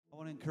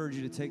encourage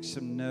you to take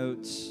some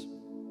notes.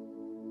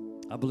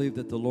 I believe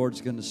that the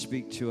Lord's going to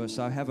speak to us.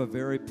 I have a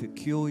very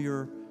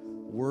peculiar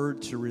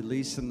word to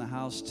release in the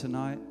house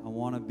tonight. I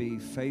want to be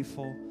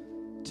faithful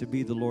to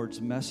be the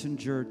Lord's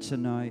messenger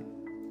tonight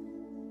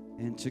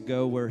and to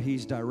go where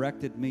He's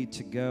directed me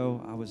to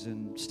go. I was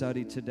in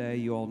study today.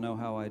 You all know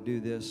how I do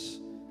this,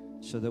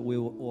 so that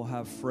we'll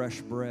have fresh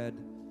bread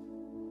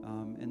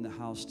in the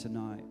house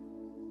tonight.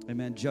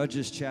 Amen.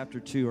 Judges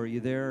chapter 2. Are you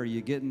there? Are you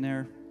getting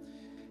there?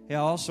 Hey, I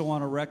also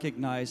want to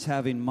recognize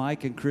having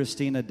Mike and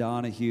Christina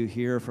Donahue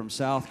here from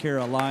South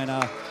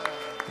Carolina.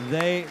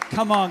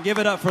 Come on, give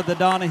it up for the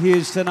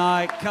Donahues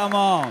tonight. Come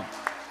on.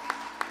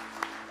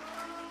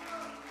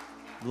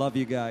 Love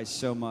you guys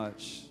so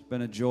much. It's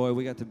been a joy.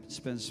 We got to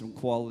spend some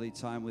quality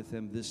time with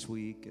them this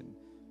week and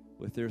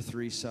with their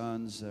 3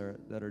 sons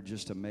that are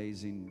just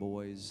amazing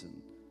boys,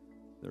 and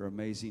they're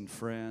amazing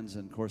friends,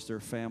 and of course they're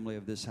family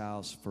of this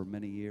house for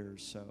many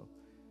years. So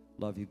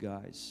love you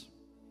guys.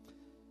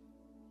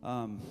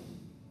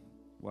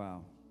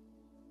 Wow.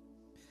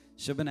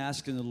 So I've been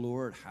asking the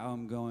Lord how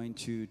I'm going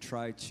to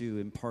try to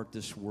impart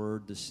this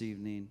word this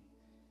evening,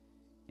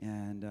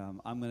 and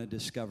I'm going to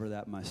discover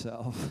that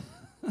myself.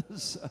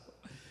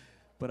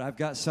 But I've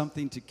got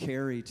something to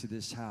carry to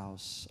this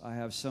house. I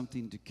have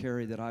something to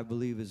carry that I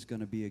believe is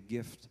going to be a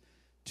gift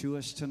to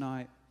us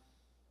tonight.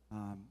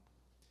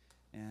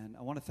 And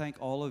I want to thank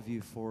all of you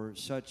for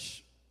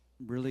such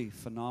really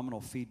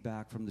phenomenal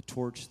feedback from the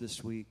Torch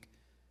this week.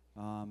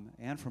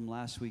 And from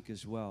last week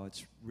as well.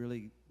 It's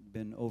really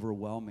been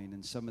overwhelming,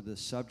 and some of the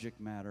subject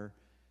matter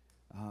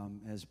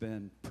has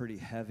been pretty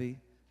heavy.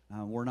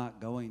 We're not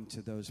going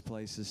to those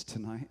places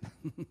tonight,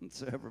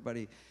 so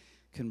everybody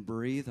can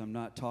breathe. I'm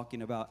not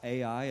talking about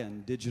AI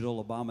and digital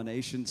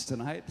abominations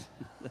tonight.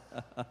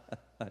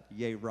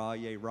 Yay, rah,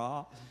 yay,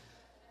 rah.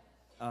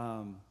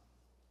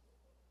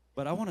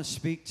 But I want to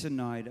speak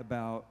tonight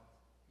about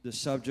the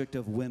subject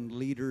of when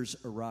leaders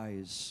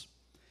arise.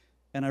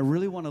 And I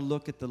really want to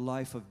look at the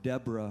life of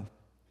Deborah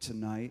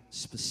tonight,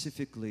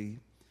 specifically,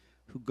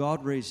 who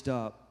God raised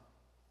up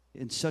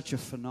in such a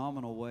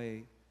phenomenal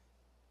way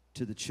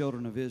to the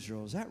children of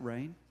Israel. Is that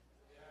rain?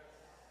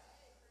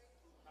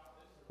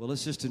 Well,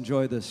 let's just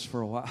enjoy this for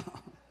a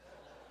while.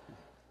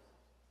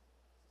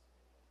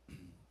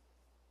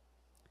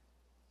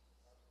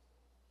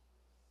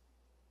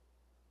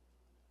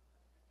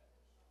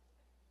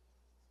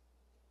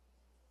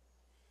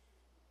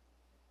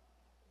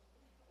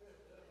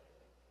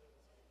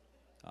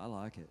 I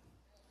like it.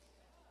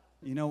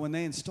 You know, when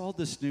they installed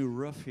this new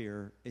roof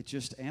here, it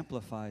just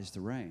amplifies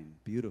the rain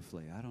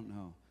beautifully. I don't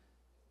know.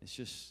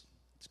 It's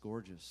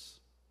gorgeous.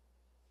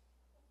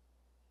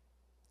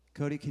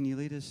 Cody, can you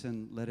lead us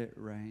and let it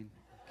rain?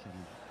 I'm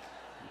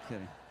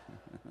kidding.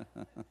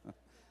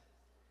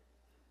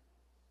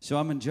 So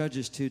I'm in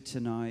Judges 2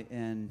 tonight,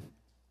 and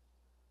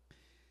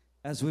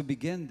as we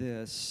begin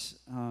this,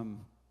 how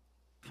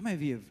many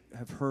of you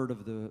have heard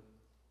of the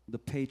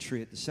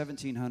patriot, the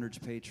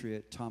 1700s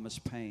patriot, Thomas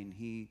Paine?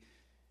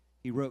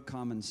 He wrote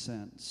Common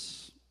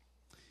Sense.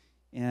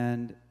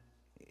 And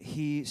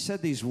he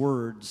said these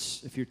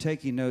words. If you're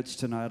taking notes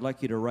tonight, I'd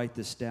like you to write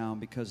this down,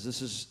 because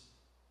this is...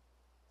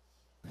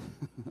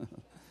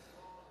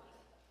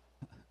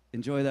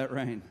 Enjoy that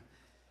rain.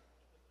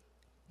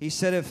 He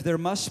said, "If there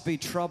must be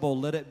trouble,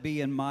 let it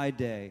be in my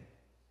day,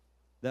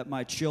 that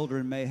my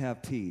children may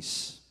have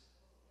peace."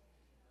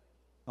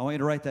 I want you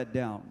to write that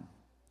down.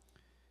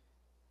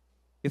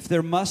 If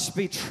there must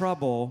be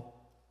trouble,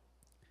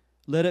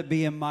 let it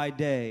be in my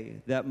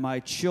day, that my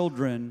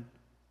children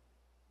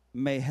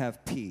may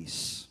have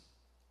peace.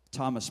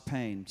 Thomas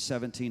Paine,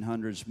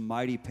 1700s,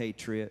 mighty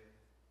patriot,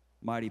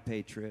 mighty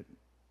patriot.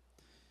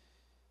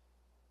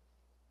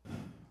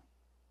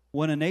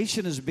 When a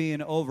nation is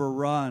being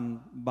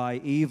overrun by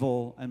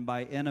evil and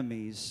by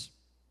enemies,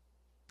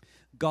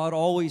 God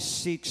always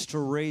seeks to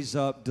raise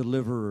up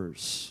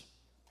deliverers.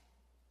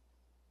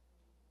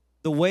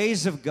 The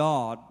ways of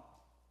God,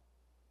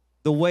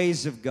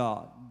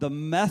 the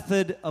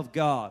method of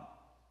God,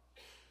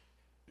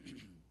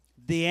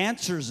 the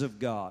answers of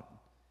God,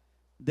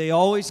 they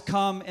always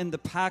come in the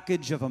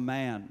package of a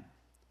man,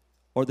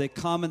 or they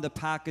come in the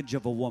package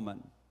of a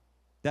woman.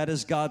 That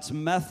is God's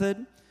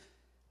method.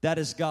 That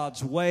is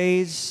God's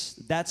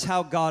ways. That's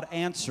how God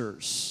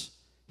answers.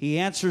 He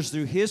answers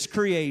through His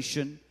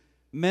creation,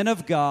 men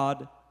of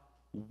God,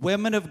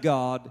 women of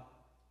God,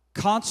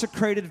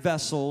 consecrated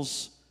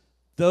vessels,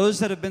 those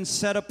that have been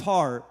set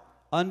apart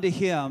unto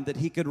Him, that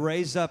He could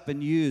raise up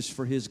and use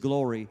for His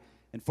glory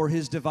and for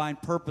His divine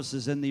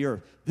purposes in the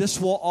earth. This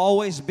will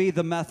always be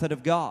the method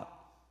of God.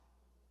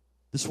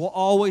 This will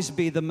always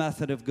be the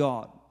method of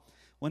God.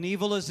 When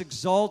evil is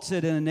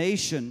exalted in a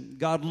nation,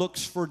 God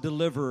looks for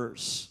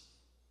deliverers.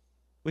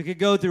 We could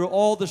go through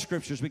all the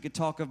scriptures. We could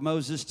talk of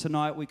Moses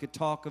tonight. We could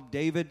talk of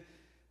David,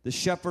 the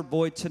shepherd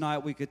boy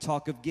tonight. We could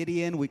talk of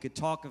Gideon. We could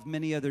talk of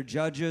many other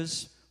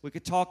judges. We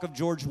could talk of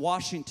George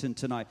Washington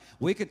tonight.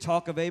 We could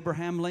talk of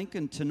Abraham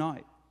Lincoln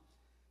tonight.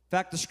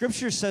 fact, the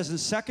scripture says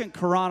in 2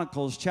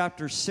 Chronicles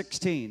chapter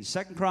 16, 2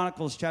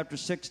 Chronicles chapter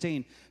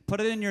 16, put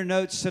it in your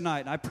notes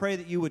tonight. And I pray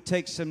that you would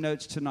take some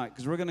notes tonight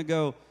because we're going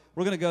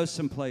to go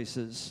some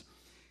places.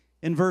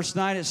 In verse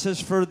 9 it says,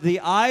 "For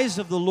the eyes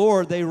of the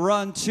Lord, they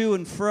run to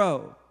and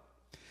fro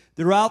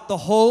throughout the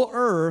whole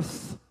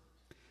earth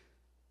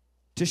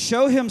to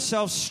show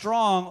himself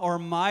strong or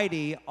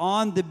mighty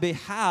on the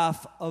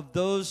behalf of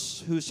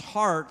those whose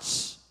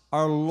hearts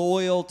are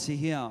loyal to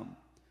him."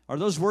 Are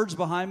those words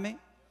behind me?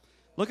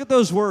 Look at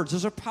those words.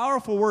 Those are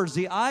powerful words.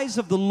 The eyes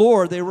of the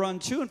Lord, they run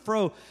to and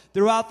fro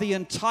throughout the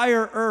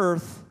entire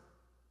earth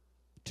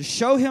to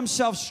show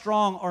himself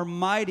strong or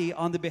mighty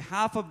on the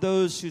behalf of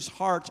those whose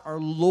hearts are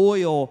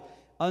loyal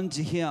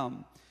unto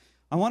him.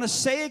 I want to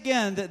say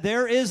again that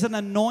there is an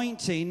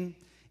anointing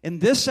in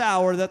this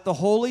hour that the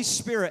Holy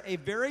Spirit, a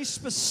very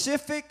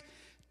specific,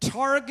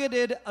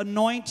 targeted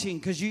anointing,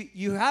 because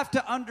you have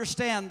to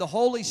understand the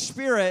Holy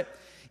Spirit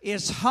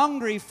is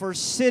hungry for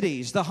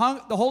cities. The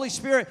Holy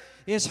Spirit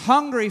is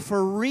hungry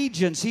for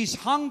regions. He's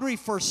hungry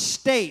for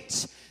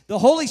states. The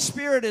Holy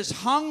Spirit is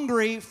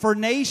hungry for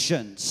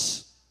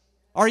nations.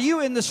 Are you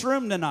in this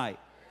room tonight?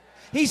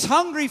 He's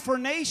hungry for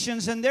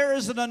nations, and there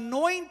is an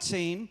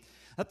anointing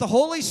that the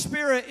Holy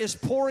Spirit is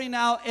pouring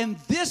out in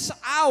this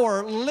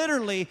hour,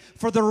 literally,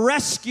 for the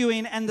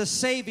rescuing and the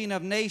saving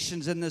of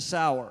nations in this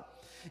hour.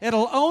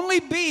 It'll only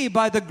be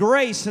by the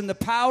grace and the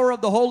power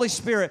of the Holy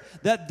Spirit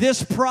that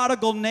this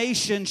prodigal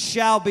nation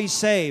shall be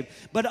saved.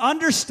 But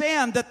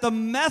understand that the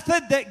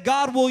method that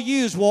God will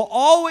use will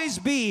always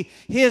be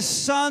his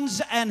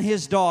sons and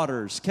his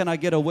daughters. Can I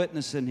get a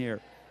witness in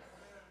here?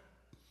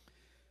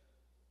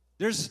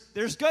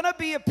 There's going to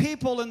be a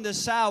people in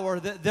this hour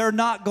that they're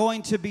not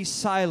going to be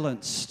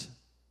silenced.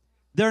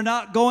 They're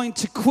not going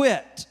to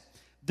quit.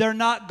 They're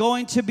not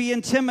going to be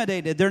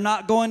intimidated. They're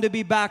not going to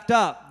be backed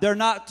up. They're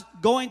not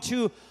going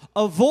to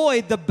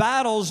avoid the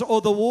battles or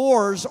the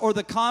wars or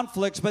the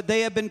conflicts, but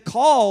they have been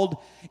called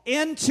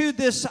into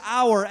this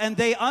hour, and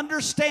they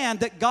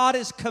understand that God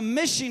is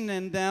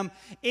commissioning them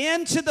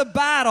into the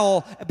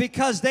battle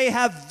because they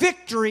have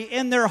victory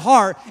in their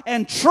heart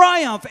and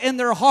triumph in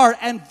their heart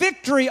and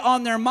victory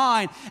on their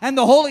mind. And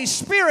the Holy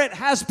Spirit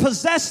has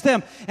possessed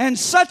them in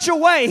such a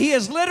way, he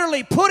is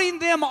literally putting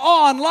them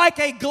on like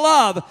a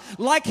glove,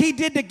 like he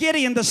did to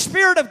Gideon. The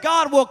Spirit of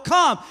God will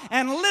come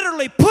and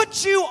literally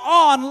put you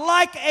on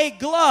like a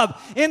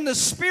glove in the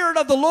Spirit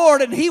of the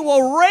Lord, and he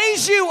will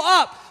raise you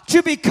up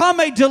to become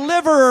a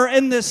deliverer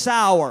in this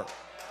hour.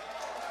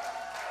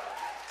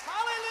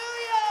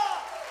 Hallelujah!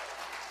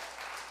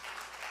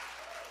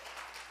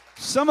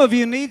 Some of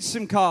you need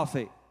some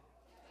coffee.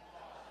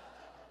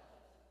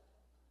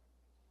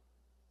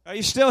 Are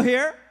you still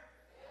here?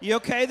 You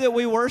okay that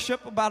we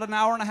worship about an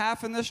hour and a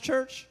half in this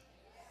church?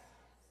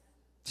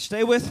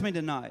 Stay with me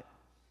tonight.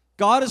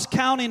 God is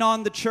counting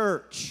on the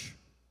church.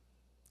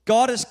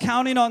 God is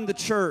counting on the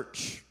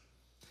church.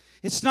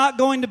 It's not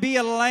going to be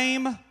a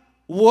lame,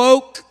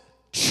 woke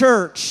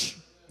church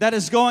that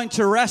is going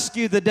to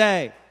rescue the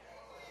day.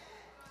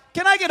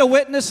 Can I get a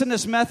witness in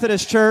this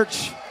Methodist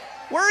church?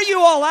 Where are you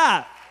all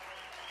at?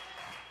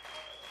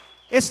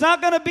 It's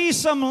not going to be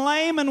some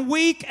lame and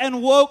weak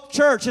and woke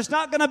church. It's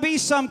not going to be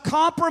some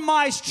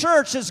compromised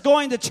church that's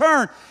going to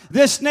turn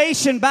this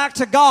nation back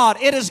to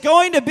God. It is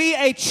going to be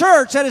a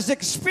church that is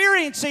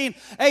experiencing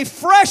a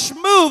fresh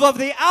move of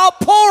the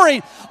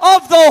outpouring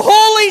of the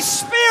Holy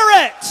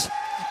Spirit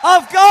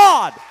of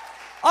God.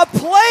 A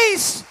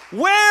place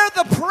where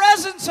the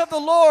presence of the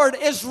Lord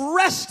is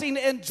resting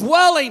and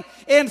dwelling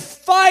in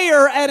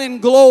fire and in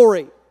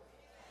glory.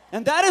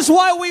 And that is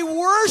why we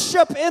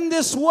worship in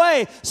this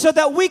way, so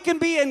that we can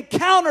be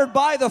encountered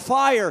by the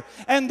fire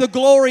and the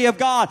glory of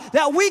God.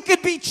 That we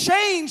could be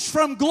changed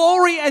from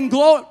glory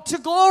to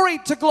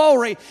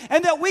glory,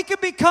 and that we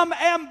could become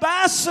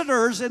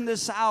ambassadors in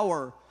this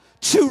hour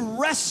to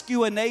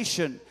rescue a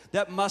nation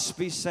that must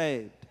be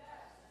saved.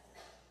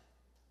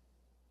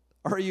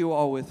 Are you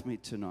all with me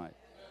tonight?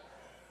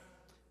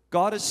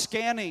 God is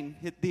scanning.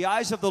 The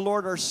eyes of the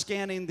Lord are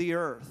scanning the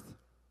earth.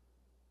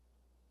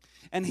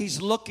 And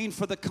he's looking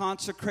for the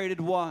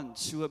consecrated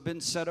ones who have been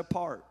set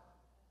apart.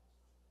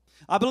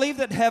 I believe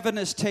that heaven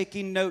is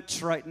taking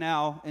notes right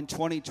now in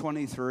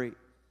 2023.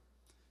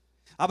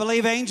 I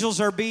believe angels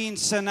are being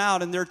sent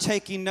out and they're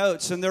taking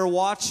notes and they're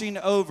watching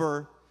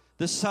over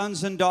the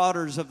sons and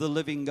daughters of the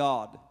living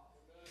God.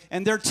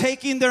 And they're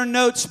taking their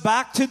notes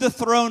back to the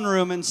throne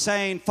room and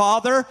saying,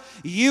 Father,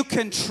 you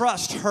can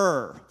trust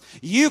her.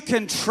 You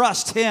can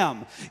trust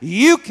him.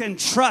 You can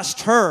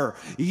trust her.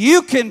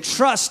 You can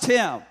trust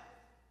him.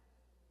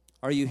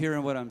 Are you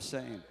hearing what I'm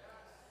saying?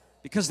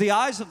 Because the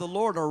eyes of the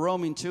Lord are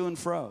roaming to and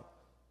fro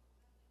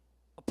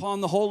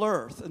upon the whole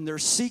earth, and they're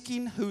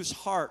seeking whose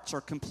hearts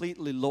are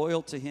completely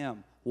loyal to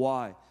him.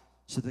 Why?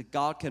 So that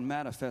God can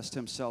manifest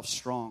himself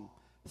strong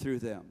through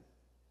them.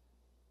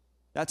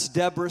 That's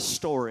Deborah's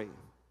story.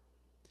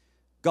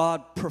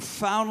 God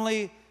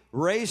profoundly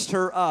raised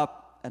her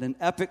up at an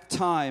epic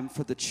time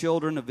for the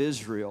children of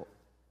Israel.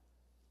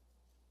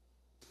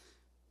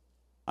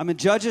 I'm in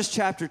Judges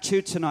chapter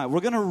 2 tonight. We're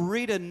going to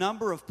read a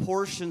number of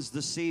portions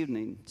this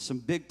evening, some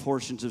big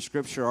portions of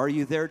Scripture. Are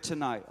you there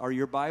tonight? Are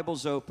your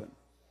Bibles open?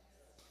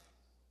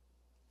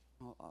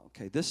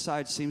 Okay, this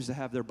side seems to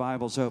have their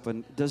Bibles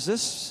open. Does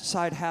this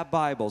side have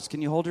Bibles?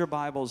 Can you hold your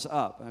Bibles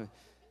up? I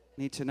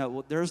need to know.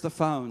 Well, there's the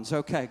phones.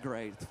 Okay,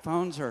 great. The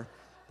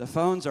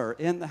phones are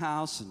in the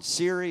house, and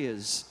Siri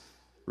is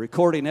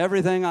recording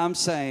everything I'm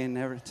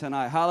saying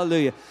tonight.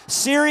 Hallelujah.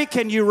 Siri,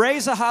 can you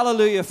raise a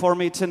hallelujah for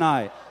me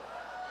tonight?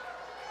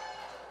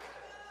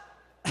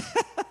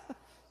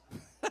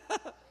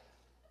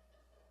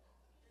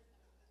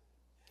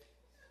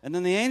 And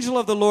then the angel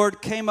of the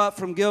Lord came up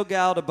from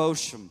Gilgal to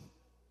Bochum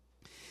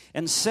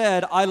and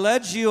said, I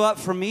led you up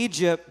from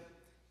Egypt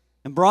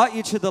and brought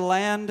you to the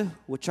land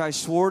which I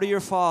swore to your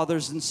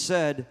fathers and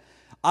said,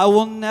 I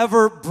will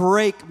never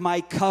break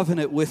my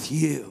covenant with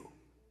you.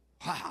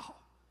 Wow.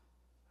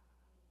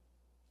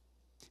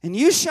 And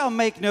you shall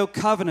make no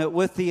covenant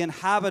with the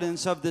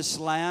inhabitants of this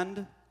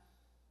land.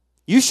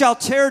 You shall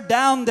tear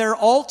down their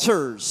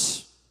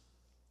altars,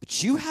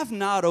 but you have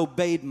not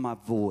obeyed my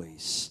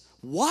voice.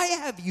 Why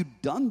have you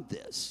done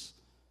this?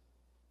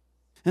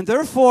 And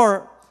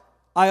therefore,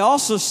 I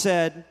also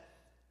said,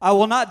 I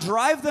will not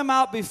drive them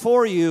out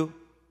before you,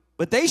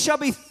 but they shall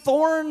be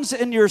thorns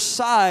in your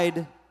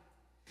side,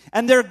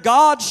 and their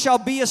God shall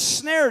be a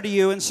snare to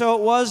you. And so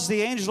it was,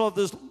 the angel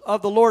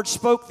of the Lord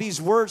spoke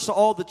these words to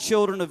all the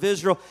children of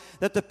Israel,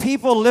 that the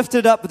people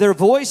lifted up their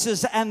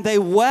voices and they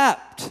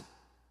wept.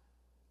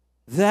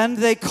 Then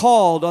they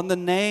called on the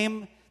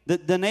name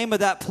of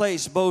that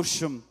place,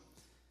 Bochum,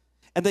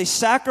 and they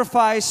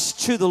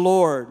sacrificed to the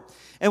Lord.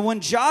 And when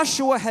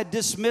Joshua had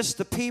dismissed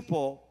the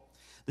people,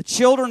 the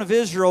children of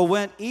Israel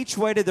went each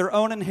way to their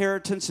own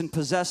inheritance and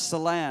possessed the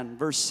land.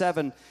 Verse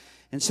 7,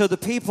 and so the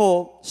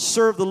people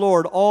served the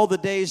Lord all the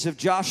days of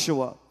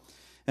Joshua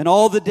and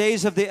all the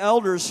days of the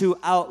elders who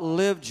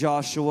outlived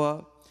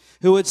Joshua,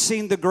 who had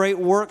seen the great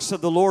works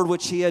of the Lord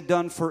which he had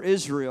done for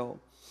Israel.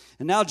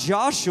 And now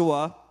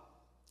Joshua,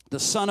 the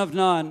son of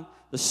Nun,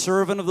 the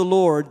servant of the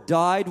Lord,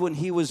 died when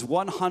he was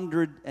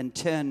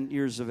 110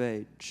 years of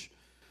age.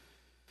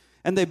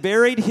 And they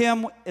buried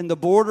him in the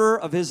border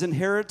of his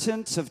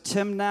inheritance of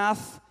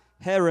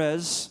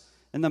Timnath-Heres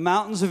in the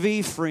mountains of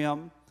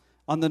Ephraim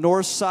on the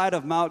north side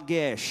of Mount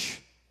Gesh.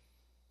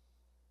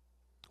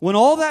 When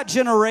all that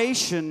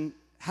generation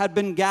had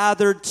been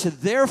gathered to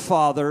their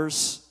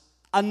fathers,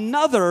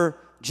 another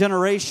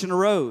generation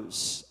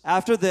arose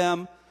after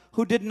them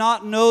who did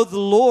not know the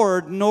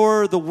Lord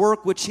nor the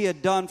work which he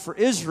had done for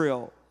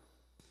Israel.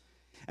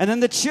 And then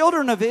the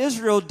children of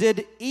Israel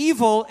did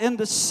evil in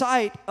the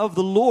sight of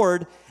the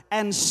Lord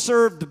and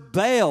served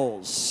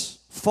Baals,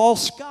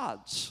 false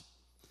gods.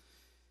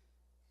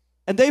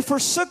 And they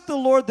forsook the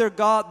Lord their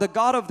God, the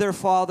God of their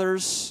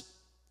fathers,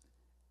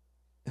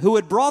 who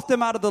had brought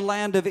them out of the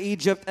land of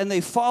Egypt, and they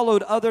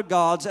followed other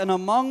gods, and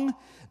among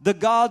the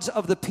gods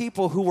of the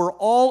people who were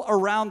all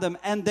around them,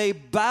 and they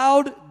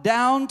bowed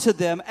down to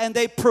them, and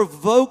they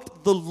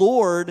provoked the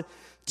Lord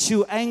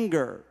to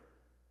anger.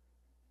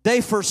 They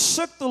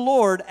forsook the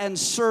Lord and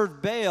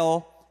served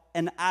Baal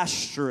and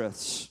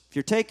Ashtoreths. If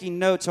you're taking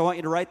notes, I want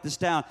you to write this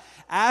down.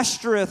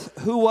 Ashtoreth,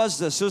 who was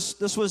this?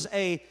 This was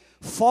a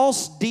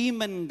false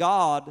demon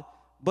god,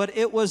 but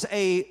it was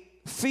a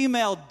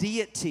female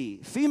deity,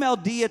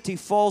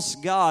 false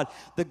god,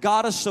 the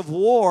goddess of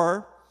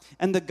war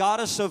and the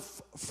goddess of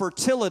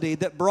fertility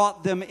that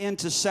brought them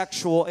into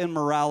sexual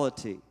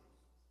immorality.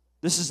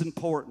 This is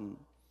important.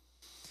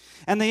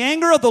 And the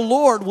anger of the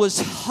Lord was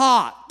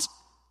hot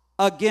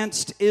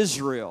against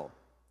Israel.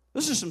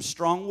 Those are some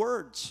strong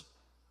words.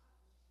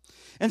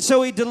 And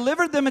so he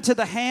delivered them into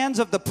the hands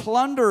of the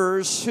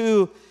plunderers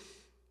who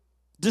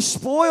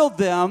despoiled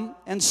them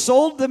and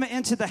sold them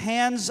into the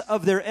hands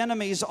of their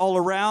enemies all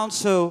around,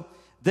 so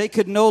they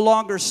could no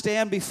longer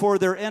stand before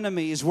their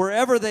enemies.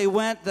 Wherever they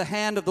went, the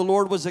hand of the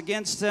Lord was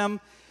against them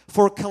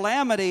for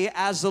calamity,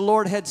 as the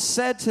Lord had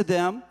said to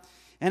them,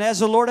 and as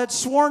the Lord had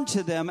sworn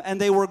to them,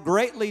 and they were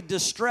greatly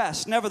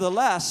distressed.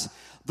 Nevertheless,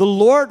 the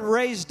Lord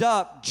raised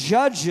up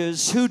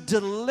judges who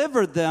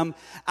delivered them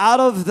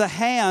out of the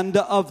hand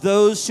of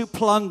those who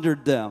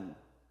plundered them.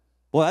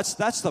 Well,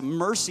 that's the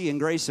mercy and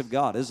grace of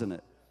God, isn't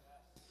it?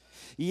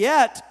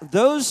 Yet,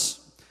 those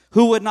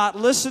who would not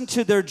listen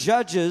to their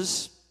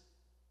judges,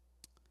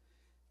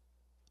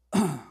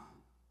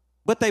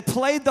 but they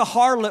played the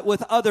harlot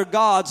with other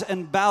gods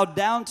and bowed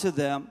down to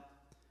them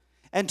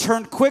and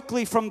turned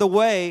quickly from the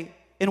way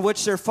in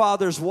which their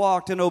fathers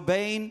walked, and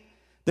obeying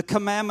the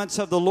commandments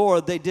of the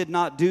Lord, they did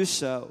not do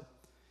so.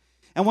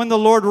 And when the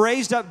Lord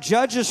raised up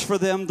judges for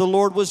them, the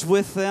Lord was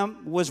with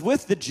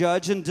the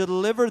judge, and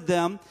delivered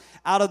them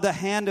out of the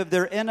hand of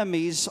their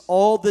enemies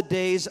all the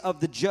days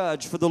of the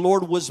judge. For the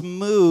Lord was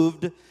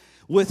moved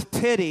with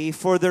pity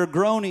for their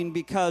groaning,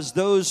 because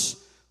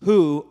those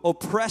who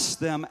oppressed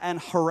them and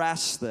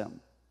harassed them.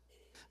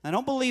 I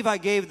don't believe I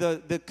gave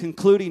the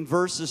concluding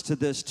verses to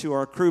this to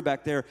our crew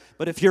back there,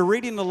 but if you're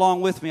reading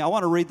along with me, I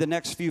want to read the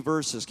next few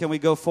verses. Can we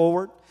go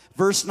forward?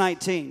 Verse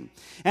 19.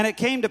 And it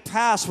came to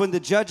pass when the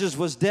judges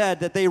was dead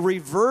that they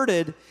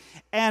reverted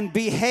and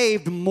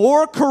behaved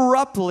more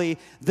corruptly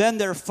than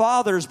their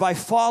fathers by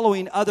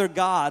following other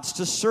gods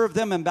to serve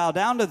them and bow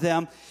down to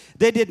them.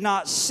 They did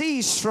not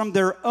cease from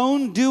their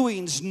own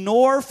doings,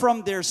 nor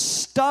from their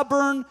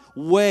stubborn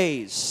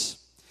ways.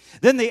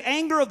 Then the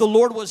anger of the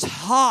Lord was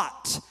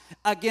hot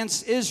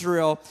against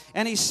Israel,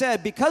 and he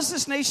said, because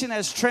this nation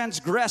has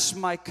transgressed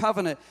my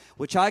covenant,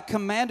 which I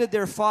commanded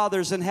their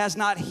fathers, and has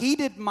not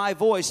heeded my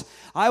voice,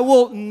 I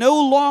will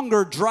no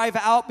longer drive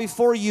out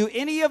before you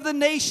any of the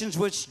nations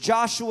which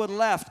Joshua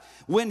left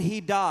when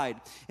he died,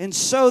 and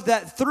so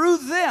that through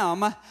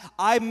them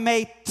I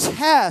may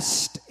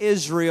test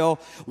Israel,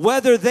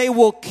 whether they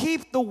will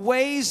keep the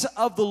ways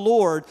of the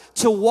Lord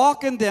to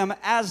walk in them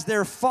as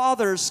their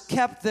fathers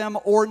kept them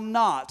or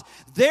not.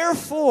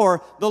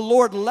 Therefore, the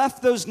Lord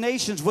left those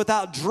nations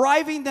without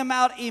driving them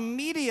out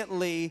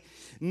immediately,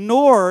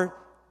 nor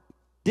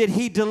did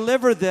he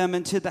deliver them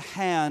into the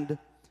hand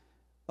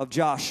of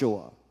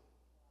Joshua.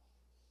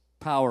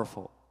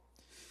 Powerful.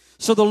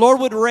 So the Lord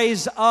would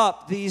raise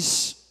up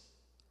these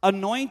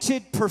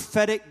anointed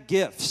prophetic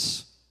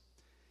gifts.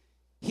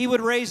 He would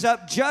raise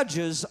up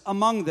judges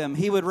among them.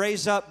 He would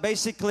raise up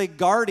basically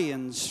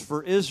guardians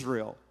for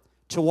Israel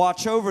to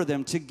watch over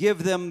them, to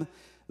give them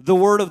the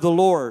word of the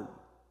Lord.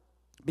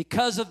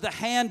 Because of the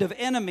hand of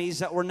enemies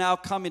that were now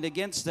coming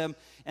against them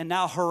and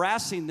now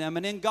harassing them.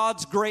 And in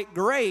God's great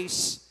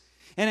grace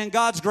and in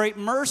God's great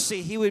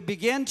mercy, he would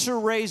begin to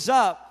raise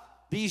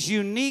up these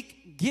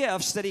unique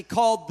gifts that he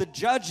called the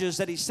judges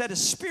that he set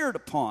his spirit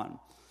upon.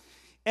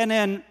 And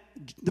in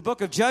the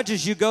book of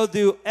Judges, you go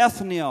through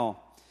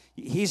Ethniel.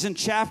 He's in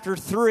chapter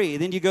 3.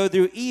 Then you go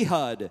through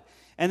Ehud.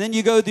 And then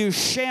you go through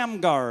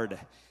Shamgar.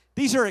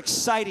 These are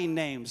exciting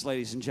names,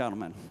 ladies and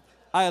gentlemen.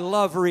 I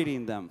love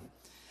reading them.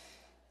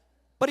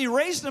 But he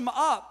raised them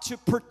up to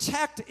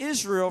protect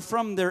Israel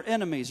from their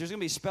enemies. There's going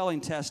to be a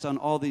spelling test on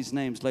all these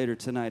names later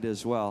tonight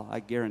as well. I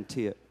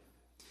guarantee it.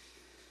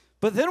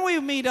 But then we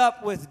meet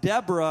up with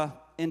Deborah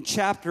in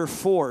chapter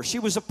 4. She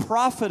was a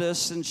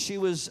prophetess and she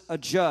was a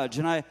judge.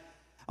 And I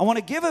want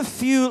to give a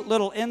few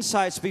little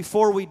insights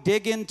before we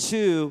dig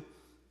into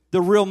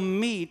the real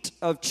meat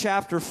of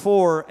chapter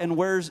 4 and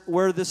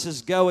where this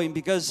is going.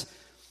 Because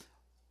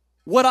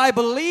what I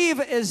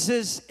believe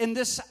is in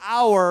this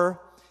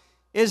hour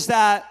is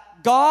that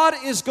God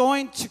is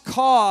going to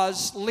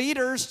cause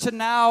leaders to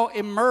now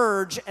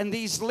emerge, and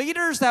these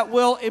leaders that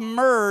will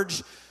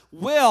emerge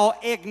will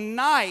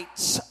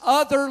ignite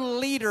other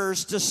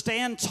leaders to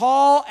stand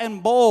tall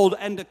and bold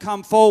and to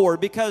come forward,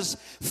 because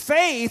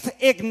faith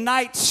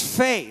ignites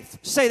faith.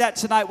 Say that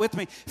tonight with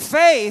me.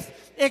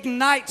 Faith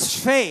ignites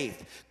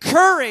faith.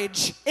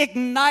 Courage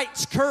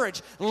ignites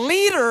courage.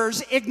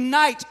 Leaders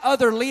ignite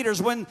other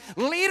leaders. When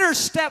leaders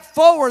step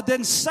forward,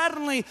 then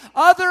suddenly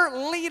other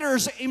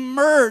leaders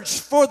emerge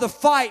for the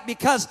fight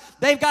because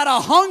they've got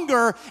a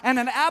hunger and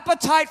an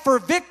appetite for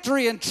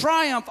victory and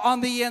triumph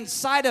on the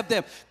inside of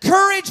them.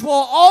 Courage will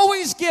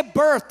always give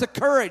birth to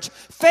courage.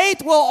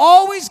 Faith will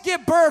always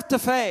give birth to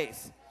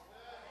faith.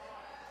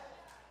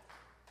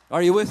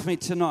 Are you with me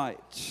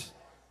tonight?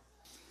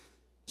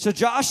 So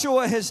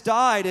Joshua has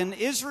died, and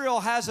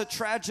Israel has a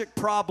tragic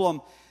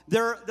problem.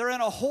 They're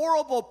in a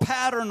horrible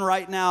pattern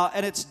right now,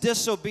 and it's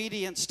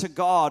disobedience to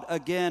God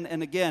again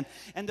and again.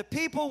 And the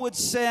people would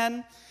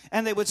sin,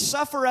 and they would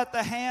suffer at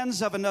the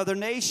hands of another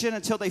nation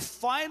until they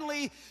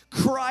finally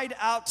cried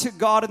out to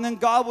God, and then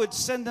God would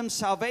send them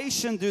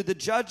salvation through the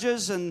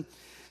judges. And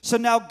so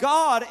now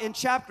God, in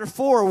chapter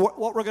 4,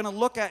 what we're going to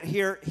look at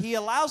here, he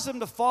allows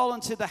them to fall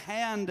into the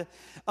hand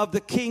of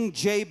the king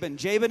Jabin.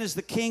 Jabin is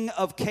the king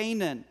of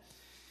Canaan.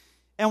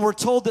 And we're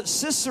told that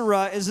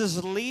Sisera is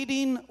his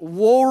leading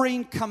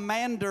warring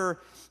commander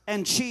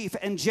and chief.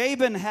 And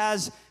Jabin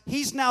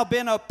he's now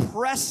been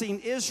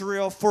oppressing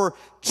Israel for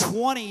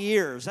 20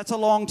 years. That's a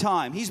long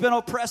time. He's been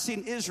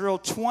oppressing Israel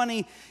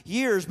 20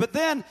 years. But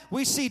then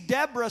we see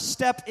Deborah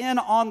step in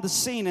on the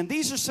scene. And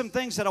these are some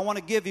things that I want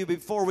to give you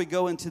before we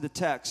go into the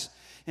text.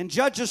 In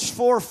Judges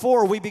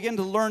 4:4, we begin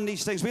to learn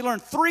these things. We learn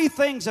 3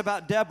 things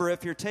about Deborah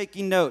if you're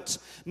taking notes.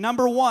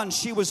 Number 1,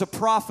 she was a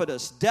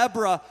prophetess.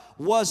 Deborah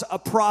was a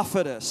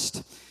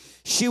prophetess.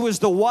 She was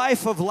the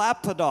wife of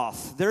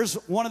Lapidoth. There's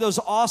one of those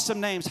awesome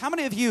names. How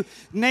many of you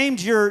named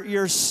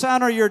your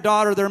son or your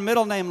daughter their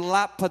middle name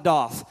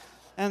Lapidoth?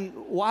 And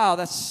wow,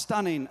 that's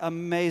stunning,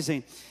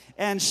 amazing.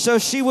 And so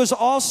she was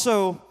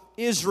also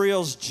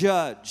Israel's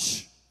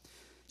judge.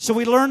 So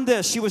we learned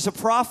this. She was a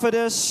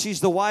prophetess.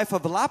 She's the wife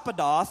of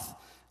Lapidoth,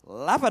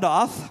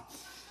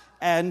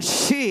 and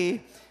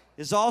she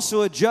is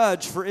also a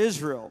judge for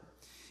Israel.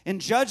 In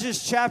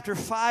Judges chapter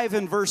 5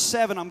 and verse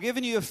 7, I'm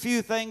giving you a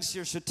few things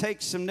here, so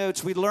take some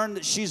notes. We learned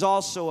that she's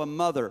also a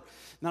mother.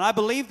 Now, I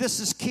believe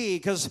this is key,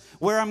 because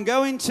where I'm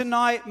going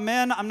tonight,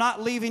 men, I'm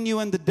not leaving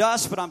you in the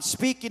dust, but I'm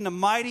speaking to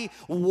mighty,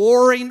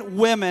 warring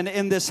women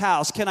in this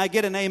house. Can I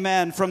get an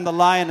amen from the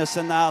lioness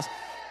in the house?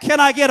 Can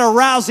I get a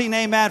rousing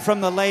amen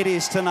from the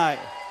ladies tonight?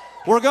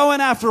 We're going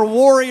after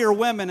warrior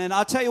women, and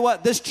I'll tell you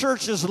what, this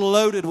church is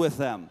loaded with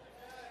them.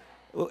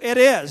 It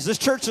is. This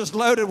church is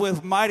loaded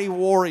with mighty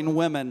warring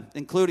women,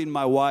 including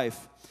my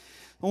wife.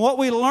 And what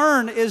we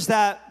learn is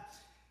that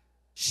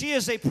she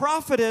is a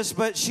prophetess,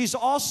 but she's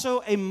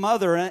also a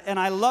mother. And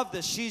I love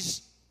this.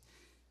 She's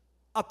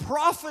a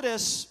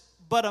prophetess,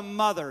 but a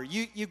mother.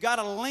 You got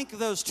to link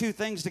those two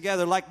things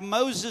together. Like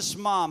Moses'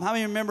 mom. How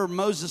many remember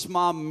Moses'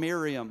 mom,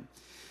 Miriam?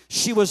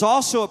 She was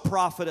also a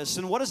prophetess.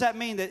 And what does that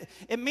mean? That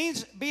it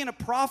means being a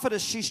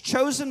prophetess, she's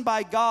chosen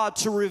by God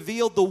to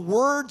reveal the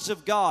words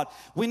of God.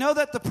 We know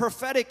that the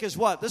prophetic is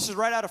what? This is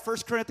right out of 1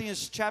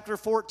 Corinthians chapter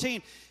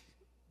 14.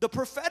 The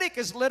prophetic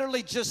is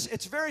literally just,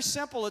 it's very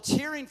simple. It's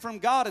hearing from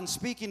God and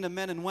speaking to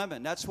men and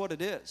women. That's what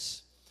it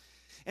is.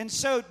 And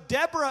so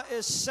Deborah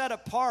is set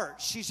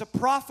apart. She's a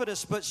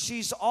prophetess, but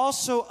she's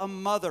also a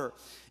mother.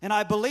 And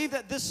I believe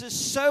that this is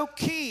so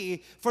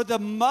key for the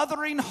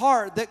mothering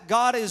heart that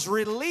God is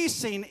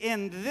releasing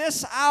in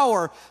this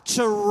hour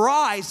to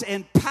rise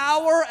in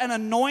power and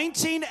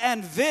anointing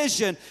and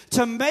vision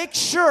to make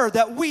sure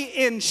that we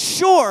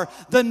ensure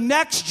the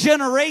next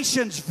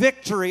generation's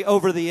victory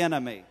over the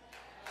enemy.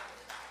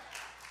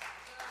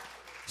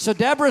 So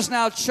Deborah's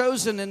now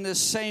chosen in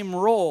this same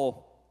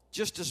role,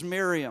 just as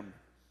Miriam.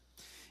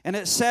 And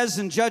it says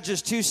in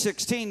Judges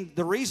 2:16,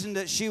 the reason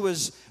that she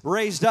was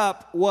raised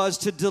up was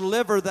to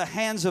deliver the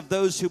hands of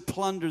those who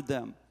plundered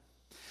them.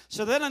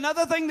 So then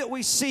another thing that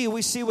we see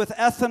with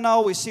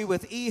Ethanol, we see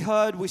with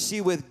Ehud, we see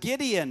with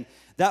Gideon,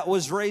 that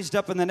was raised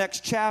up in the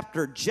next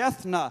chapter.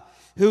 Jephthah,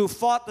 who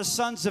fought the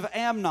sons of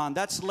Amnon,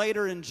 that's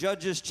later in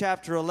Judges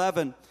chapter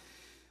 11.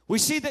 We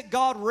see that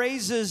God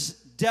raises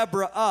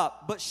Deborah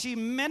up, but she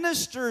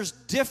ministers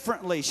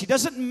differently. She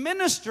doesn't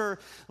minister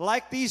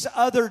like these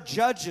other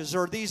judges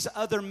or these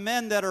other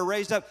men that are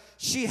raised up.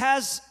 She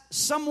has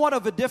somewhat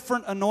of a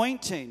different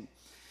anointing.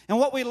 And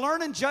what we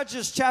learn in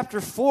Judges chapter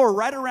 4,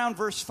 right around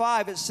verse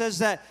 5, it says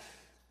that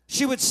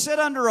she would sit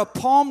under a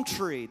palm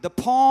tree, the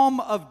palm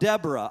of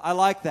Deborah. I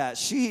like that.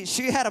 She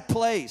had a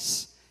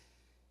place.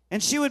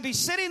 And she would be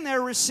sitting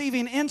there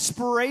receiving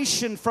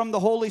inspiration from the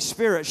Holy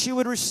Spirit. She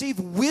would receive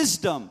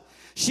wisdom.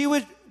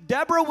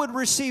 Deborah would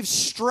receive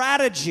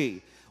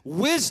strategy,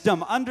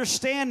 wisdom,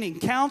 understanding,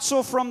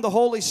 counsel from the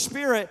Holy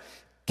Spirit,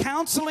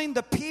 counseling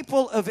the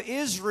people of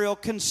Israel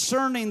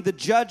concerning the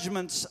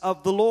judgments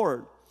of the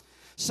Lord.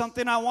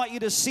 Something I want you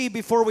to see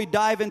before we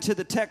dive into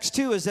the text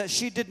too is that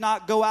she did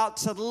not go out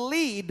to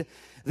lead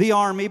the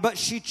army, but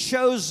she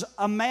chose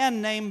a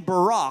man named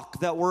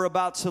Barak that we're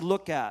about to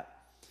look at.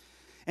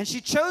 And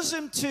she chose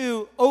him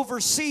to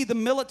oversee the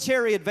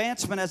military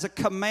advancement as a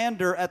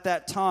commander at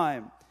that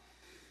time.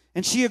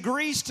 And she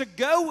agrees to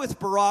go with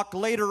Barak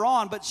later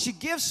on, but she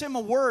gives him a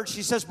word.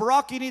 She says,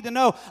 Barak, you need to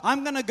know,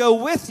 I'm going to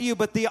go with you,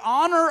 but the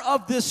honor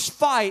of this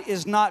fight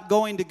is not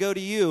going to go to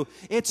you.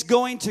 It's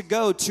going to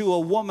go to a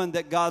woman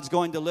that God's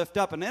going to lift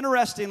up. And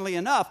interestingly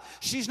enough,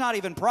 she's not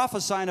even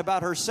prophesying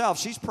about herself.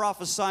 She's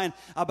prophesying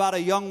about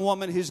a young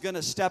woman who's going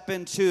to step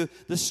into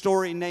the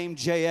story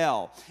named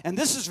Jael. And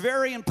this is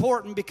very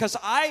important because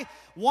I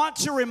want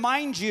to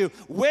remind you,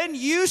 when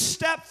you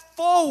step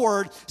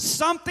forward,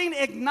 something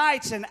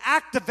ignites and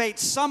activates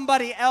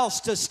somebody else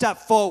to step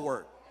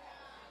forward.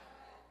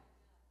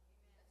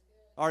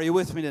 Are you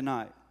with me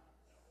tonight?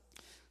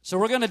 So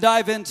we're going to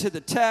dive into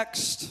the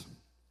text.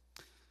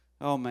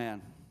 Oh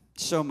man,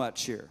 so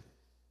much here.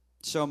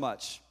 So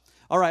much.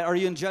 All right, are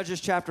you in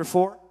Judges chapter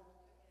 4?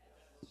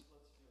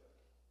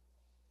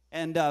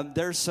 And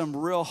there's some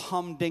real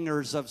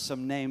humdingers of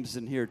some names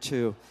in here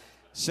too.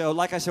 So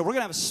like I said, we're going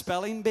to have a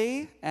spelling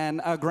bee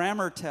and a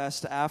grammar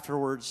test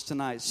afterwards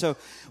tonight. So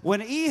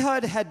when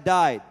Ehud had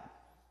died,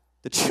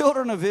 the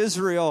children of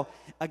Israel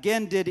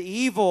again did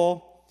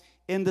evil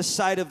in the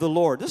sight of the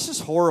Lord. This is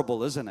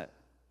horrible, isn't it?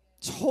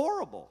 It's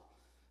horrible.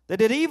 They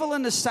did evil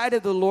in the sight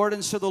of the Lord,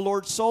 and so the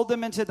Lord sold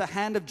them into the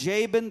hand of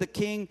Jabin, the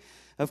king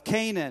of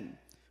Canaan,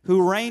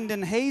 who reigned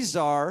in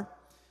Hazor.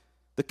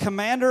 The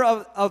commander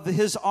of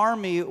his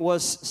army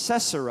was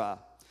Sisera,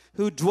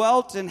 who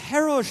dwelt in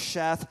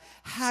Haroshath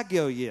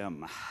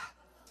Hagoyim.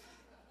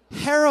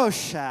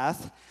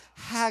 Haroshath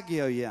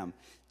Hagoyim.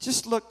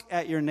 Just look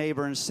at your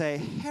neighbor and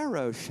say,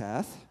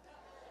 Haroshath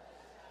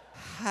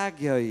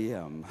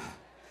Hagoyim.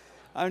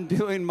 I'm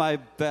doing my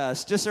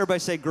best. Just everybody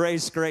say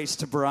grace, grace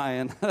to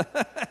Brian.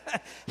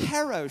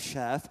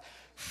 Haroshath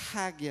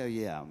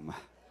Hagoyim.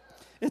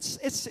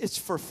 It's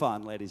for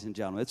fun, ladies and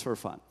gentlemen. It's for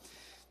fun.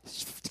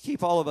 It's to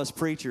keep all of us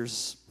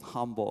preachers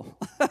humble.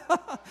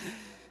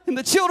 And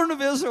the children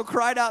of Israel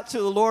cried out to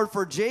the Lord,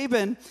 for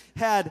Jabin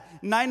had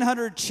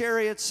 900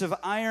 chariots of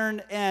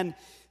iron, and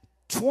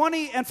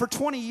for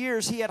 20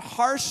 years he had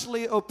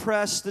harshly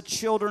oppressed the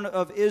children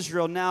of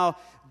Israel. Now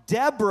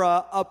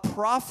Deborah, a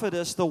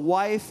prophetess, the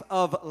wife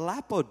of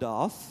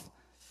Lapidoth,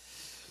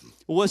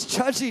 was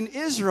judging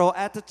Israel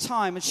at the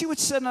time, and she would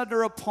sit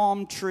under a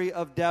palm tree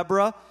of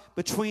Deborah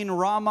between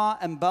Ramah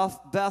and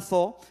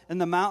Bethel in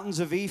the mountains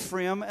of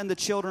Ephraim, and the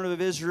children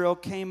of Israel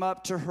came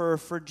up to her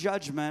for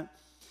judgment.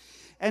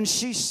 And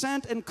she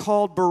sent and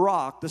called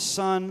Barak, the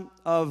son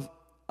of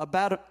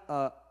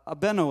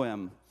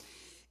Abinoam,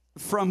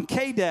 from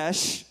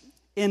Kadesh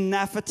in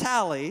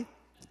Naphtali,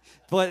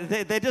 But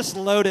they just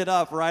loaded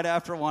up right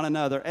after one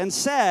another and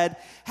said,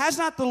 has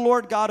not the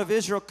Lord God of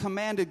Israel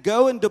commanded,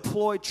 go and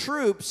deploy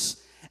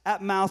troops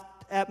at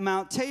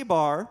Mount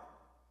Tabor?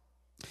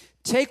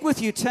 Take with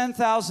you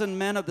 10,000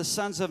 men of the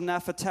sons of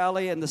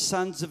Naphtali and the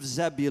sons of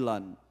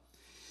Zebulun.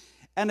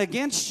 And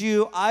against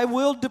you I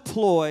will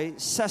deploy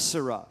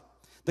Sisera,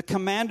 the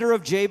commander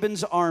of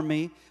Jabin's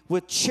army,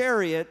 with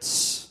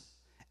chariots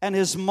and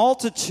his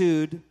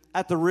multitude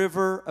at the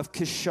river of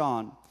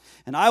Kishon.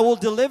 And I will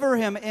deliver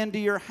him into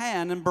your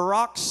hand. And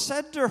Barak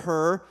said to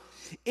her,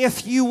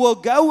 if you will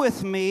go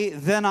with me,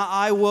 then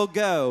I will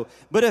go.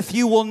 But if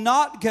you will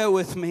not go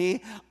with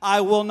me,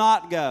 I will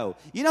not go.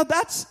 You know,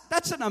 that's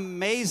an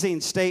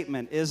amazing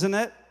statement, isn't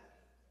it?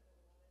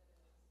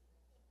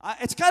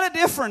 It's kind of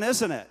different,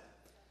 isn't it?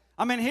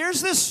 I mean,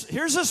 here's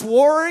this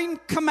warring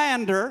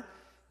commander.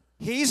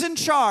 He's in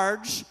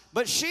charge,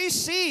 but she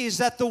sees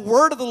that the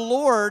word of the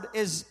Lord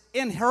is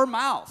in her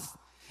mouth.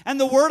 And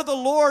the word of the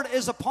Lord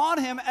is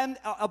upon him and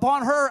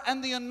upon her,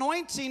 and the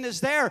anointing is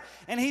there.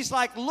 And he's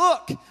like,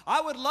 look,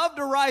 I would love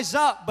to rise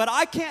up, but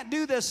I can't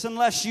do this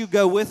unless you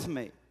go with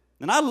me.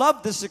 And I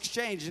love this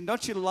exchange. And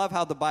don't you love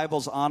how the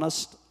Bible's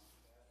honest?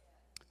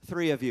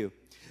 3 of you.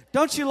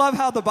 Don't you love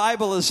how the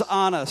Bible is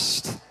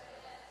honest?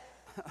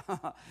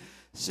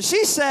 So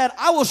she said,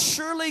 I will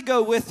surely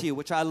go with you,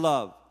 which I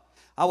love.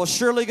 I will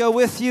surely go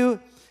with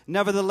you.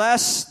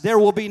 Nevertheless, there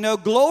will be no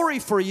glory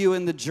for you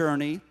in the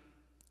journey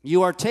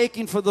you are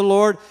taking, for the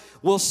Lord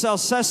will sell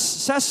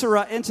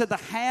Sisera into the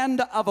hand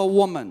of a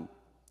woman.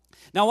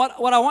 Now,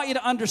 what I want you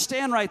to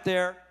understand right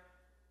there,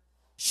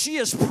 she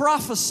is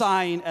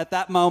prophesying at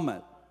that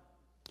moment.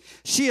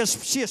 She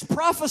is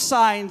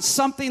prophesying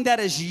something that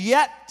is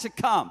yet to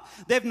come.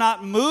 They've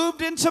not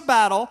moved into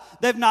battle.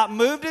 They've not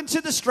moved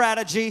into the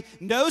strategy.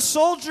 No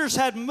soldiers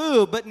had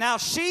moved, but now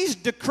she's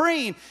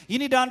decreeing, you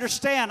need to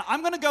understand, I'm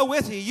going to go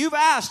with you. You've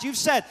asked, you've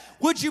said,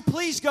 would you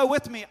please go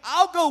with me?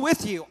 I'll go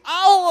with you.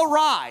 I'll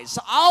arise.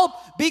 I'll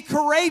be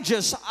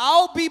courageous.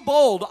 I'll be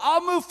bold.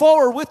 I'll move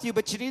forward with you,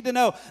 but you need to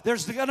know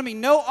there's going to be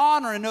no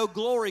honor and no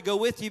glory go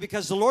with you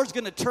because the Lord's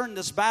going to turn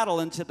this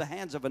battle into the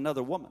hands of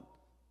another woman.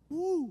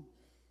 Woo.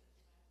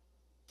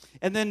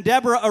 And then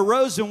Deborah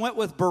arose and went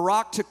with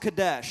Barak to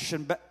Kadesh.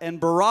 And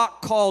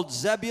Barak called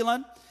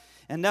Zebulun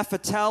and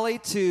Naphtali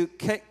to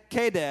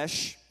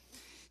Kadesh.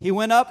 He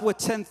went up with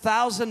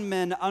 10,000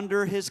 men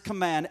under his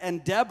command,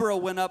 and Deborah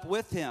went up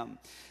with him.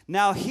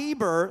 Now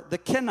Heber, the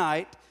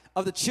Kenite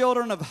of the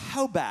children of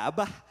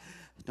Hobab,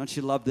 don't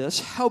you love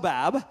this?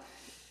 Hobab,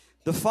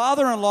 the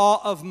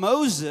father-in-law of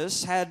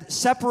Moses, had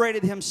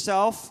separated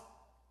himself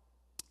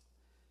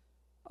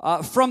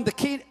from the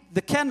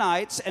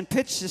Kenites and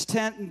pitched his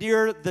tent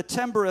near the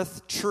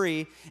terebinth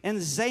tree in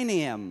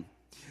Zanaim,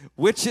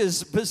 which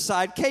is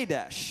beside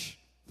Kadesh.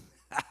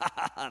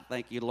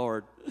 Thank you,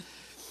 Lord.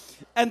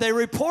 And they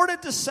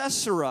reported to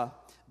Sisera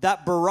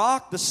that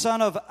Barak, the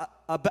son of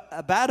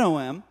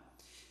Abinoam,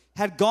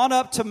 had gone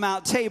up to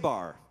Mount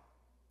Tabor.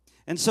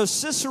 And so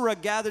Sisera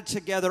gathered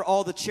together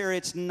all the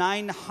chariots,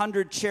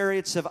 900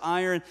 chariots of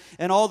iron,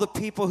 and all the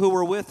people who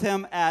were with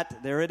him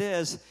at, there it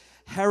is,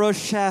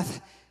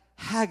 Harosheth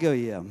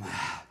Hagoyim,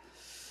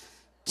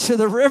 to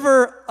the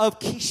river of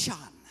Kishon.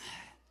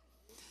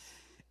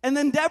 And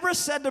then Deborah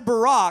said to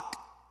Barak,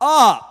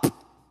 up.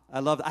 I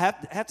love it. I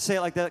have to say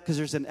it like that because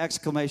there's an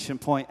exclamation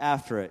point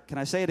after it. Can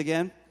I say it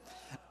again?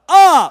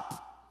 Up.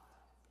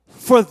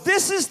 For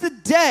this is the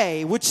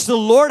day which the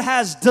Lord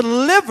has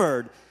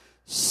delivered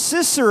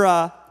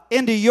Sisera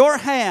into your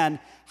hand.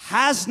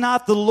 Has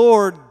not the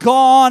Lord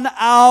gone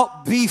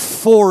out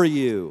before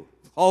you?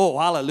 Oh,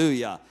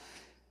 hallelujah.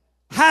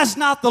 Has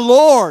not the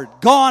Lord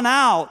gone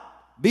out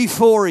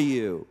before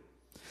you?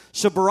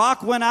 So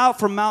Barak went out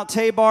from Mount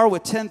Tabor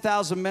with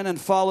 10,000 men and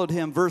followed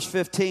him. Verse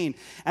 15.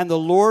 And the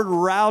Lord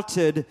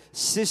routed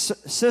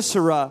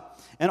Sisera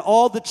and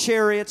all the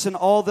chariots and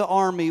all the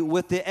army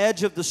with the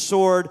edge of the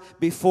sword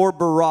before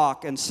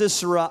Barak. And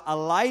Sisera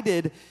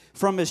alighted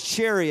from his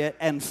chariot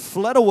and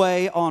fled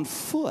away on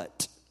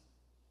foot.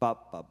 Ba,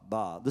 ba,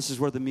 ba. This is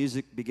where the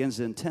music begins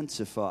to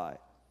intensify.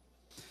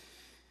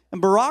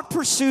 And Barak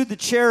pursued the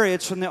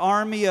chariots from the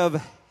army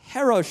of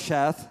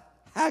Harosheth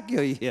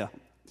Hagoyim.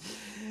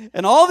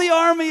 And all the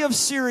army of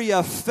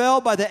Syria fell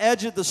by the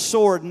edge of the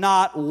sword.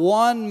 Not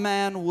one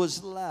man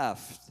was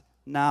left.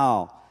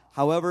 Now,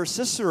 however,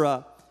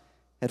 Sisera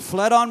had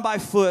fled on by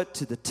foot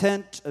to the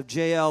tent of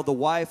Jael, the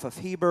wife of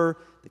Heber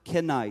the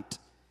Kenite.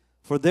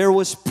 For there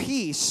was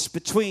peace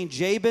between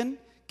Jabin,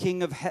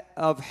 king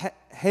of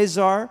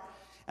Hazar,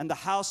 and the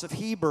house of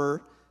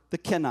Heber the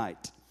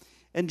Kenite.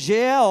 And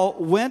Jael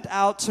went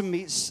out to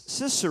meet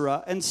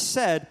Sisera and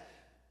said,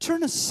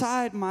 turn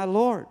aside, my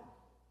lord.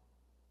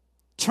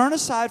 Turn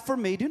aside for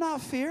me, do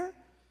not fear.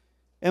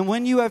 And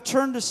when you have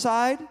turned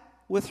aside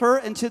with her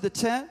into the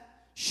tent,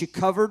 she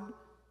covered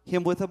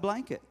him with a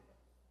blanket.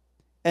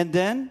 And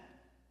then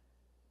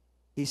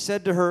he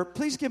said to her,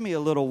 please give me a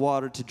little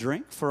water to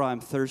drink, for I am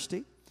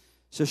thirsty.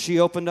 So she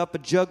opened up a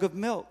jug of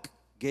milk,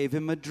 gave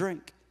him a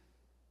drink,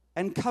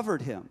 and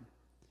covered him.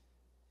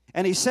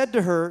 And he said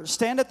to her,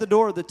 stand at the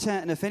door of the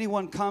tent, and if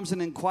anyone comes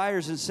and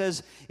inquires and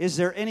says, is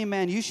there any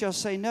man? You shall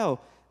say no.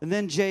 And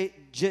then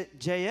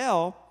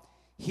Jael,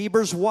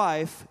 Heber's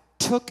wife,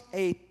 took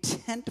a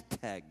tent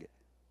peg.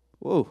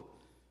 Whoa.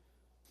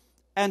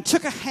 And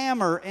took a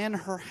hammer in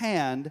her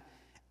hand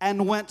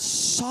and went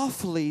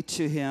softly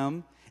to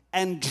him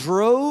and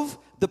drove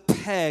the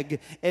peg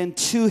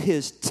into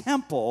his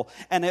temple,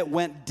 and it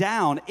went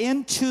down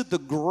into the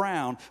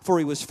ground, for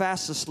he was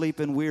fast asleep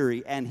and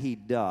weary, and he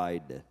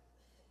died.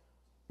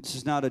 This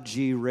is not a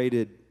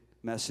G-rated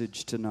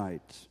message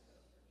tonight.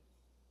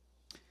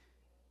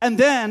 And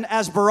then,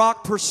 as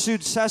Barak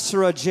pursued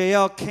Sisera,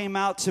 Jael came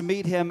out to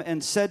meet him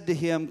and said to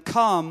him,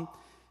 come,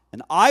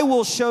 and I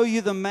will show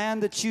you the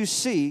man that you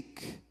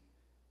seek.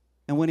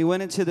 And when he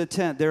went into the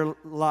tent, there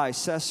lay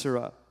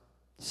Sisera,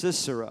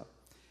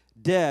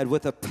 dead,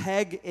 with a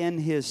peg in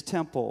his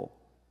temple.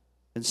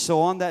 And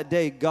so on that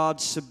day, God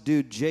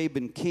subdued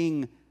Jabin,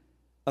 king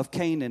of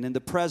Canaan, in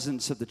the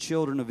presence of the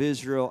children of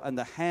Israel. And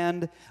the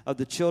hand of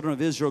the children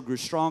of Israel grew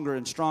stronger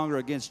and stronger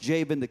against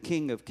Jabin, the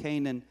king of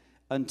Canaan,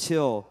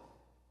 until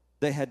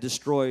they had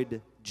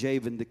destroyed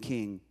Jabin, the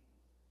king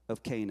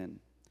of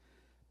Canaan.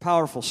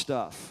 Powerful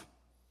stuff.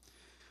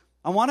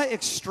 I want to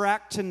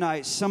extract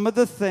tonight some of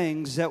the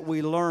things that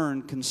we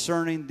learn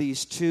concerning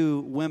these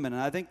two women.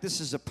 And I think this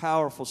is a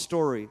powerful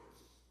story.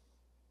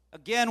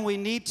 Again, we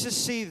need to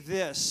see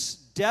this.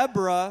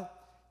 Deborah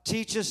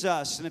teaches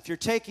us, and if you're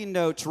taking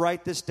notes,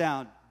 write this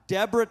down.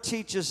 Deborah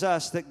teaches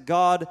us that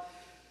God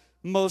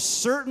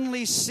most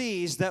certainly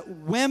sees that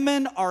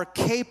women are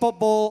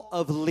capable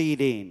of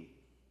leading.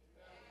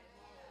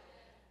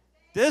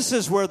 This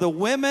is where the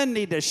women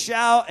need to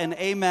shout an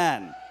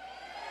amen.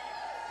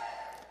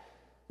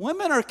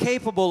 Women are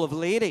capable of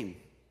leading.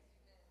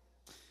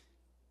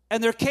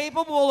 And they're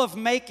capable of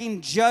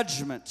making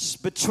judgments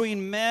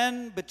between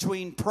men,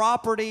 between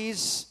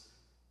properties,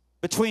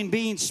 between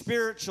being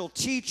spiritual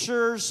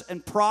teachers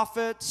and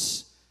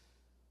prophets.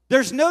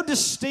 There's no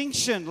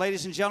distinction,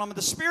 ladies and gentlemen.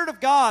 The Spirit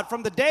of God,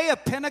 from the day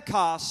of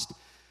Pentecost,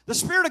 the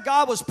Spirit of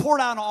God was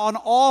poured out on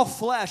all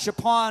flesh,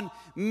 upon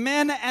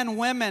men and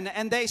women,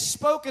 and they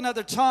spoke in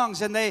other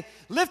tongues, and they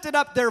lifted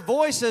up their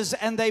voices,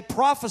 and they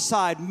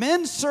prophesied.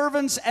 Men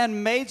servants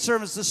and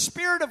maidservants. The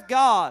Spirit of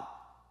God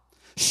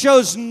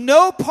shows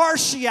no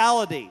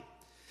partiality.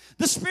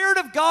 The Spirit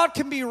of God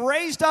can be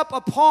raised up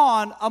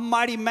upon a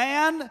mighty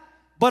man,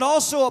 but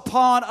also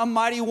upon a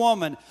mighty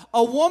woman.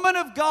 A woman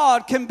of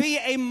God can be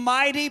a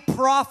mighty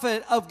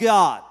prophet of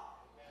God.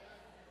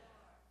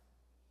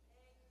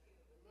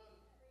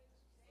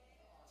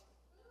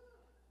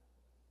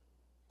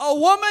 A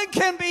woman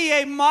can be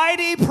a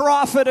mighty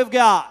prophet of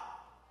God.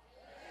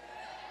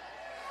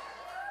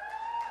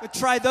 We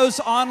try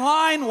those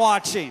online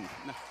watching.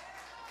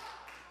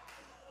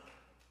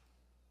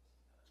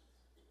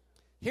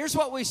 Here's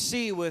what we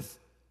see with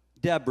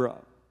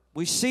Deborah.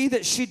 We see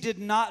that she did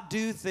not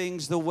do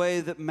things the way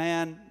that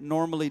man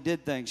normally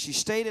did things. She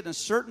stayed in a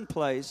certain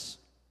place.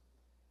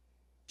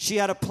 She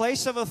had a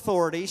place of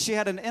authority. She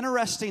had an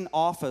interesting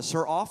office.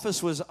 Her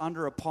office was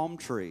under a palm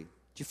tree.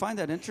 Did you find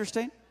that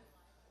interesting?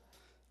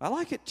 I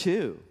like it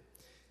too.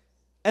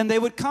 And they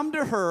would come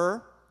to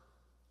her,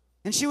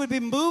 and she would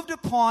be moved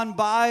upon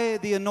by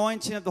the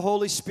anointing of the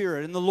Holy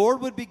Spirit. And the Lord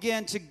would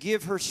begin to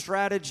give her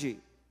strategy.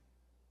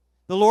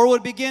 The Lord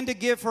would begin to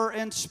give her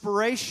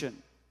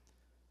inspiration.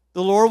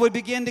 The Lord would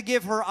begin to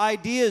give her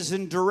ideas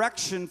and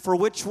direction for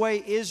which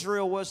way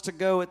Israel was to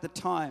go at the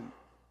time.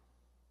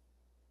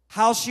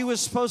 How she was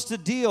supposed to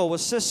deal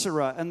with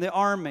Sisera and the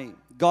army.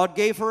 God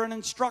gave her an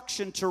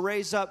instruction to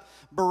raise up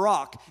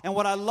Barak. And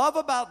what I love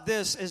about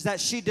this is that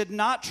she did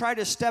not try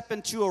to step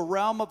into a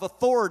realm of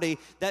authority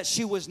that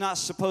she was not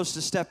supposed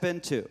to step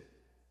into.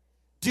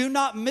 Do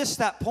not miss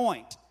that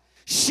point.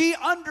 She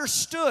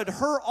understood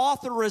her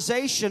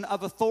authorization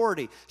of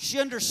authority. She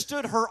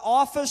understood her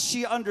office.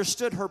 She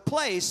understood her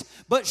place.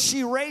 But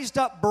she raised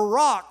up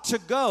Barak to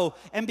go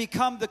and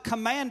become the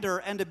commander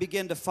and to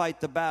begin to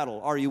fight the battle.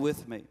 Are you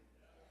with me?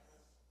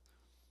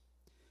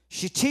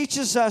 She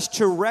teaches us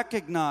to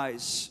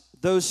recognize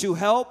those who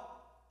help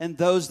and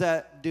those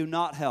that do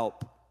not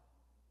help.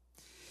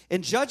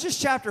 In Judges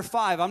chapter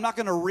 5, I'm not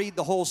going to read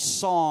the whole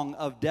song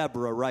of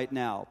Deborah right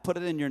now. Put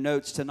it in your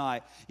notes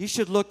tonight. You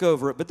should look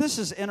over it. But this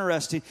is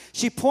interesting.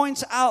 She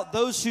points out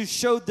those who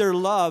showed their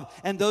love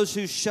and those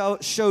who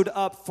showed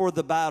up for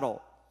the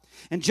battle.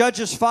 In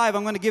Judges 5,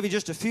 I'm going to give you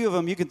just a few of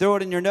them. You can throw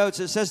it in your notes.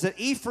 It says that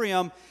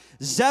Ephraim,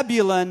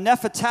 Zebulun,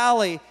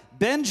 Naphtali,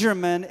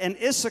 Benjamin, and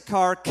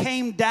Issachar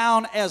came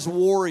down as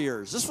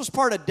warriors. This was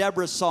part of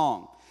Deborah's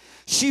song.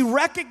 She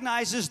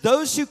recognizes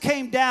those who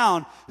came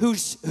down, who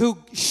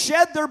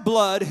shed their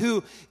blood,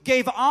 who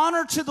gave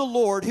honor to the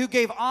Lord, who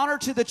gave honor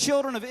to the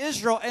children of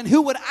Israel, and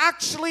who would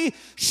actually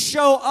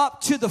show up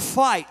to the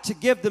fight to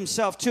give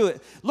themselves to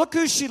it. Look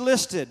who she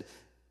listed.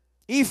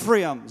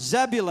 Ephraim,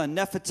 Zebulun,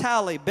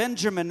 Naphtali,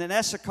 Benjamin, and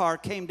Issachar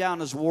came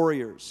down as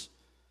warriors.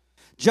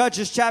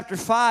 Judges chapter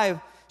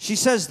 5, she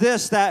says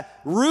this,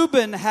 that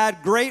Reuben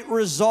had great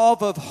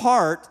resolve of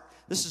heart,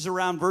 This is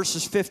around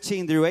verses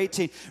 15 through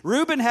 18.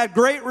 Reuben had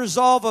great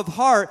resolve of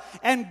heart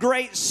and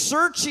great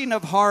searching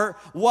of heart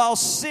while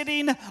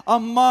sitting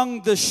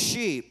among the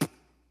sheep.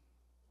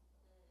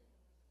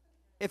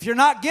 If you're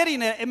not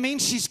getting it, it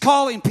means she's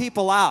calling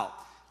people out.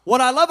 What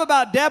I love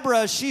about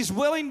Deborah is she's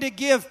willing to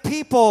give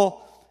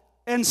people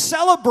and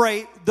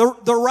celebrate the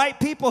right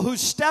people who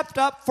stepped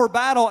up for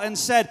battle and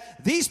said,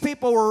 these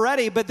people were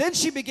ready. But then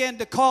she began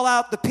to call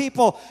out the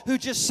people who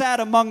just sat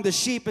among the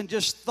sheep and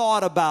just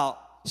thought about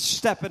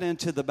stepping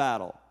into the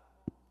battle.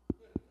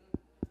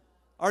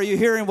 Are you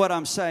hearing what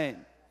I'm saying?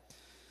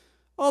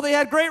 Well, they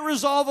had great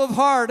resolve of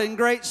heart and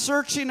great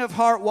searching of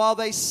heart while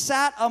they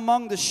sat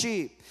among the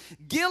sheep.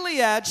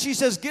 Gilead, she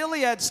says,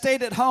 Gilead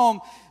stayed at home.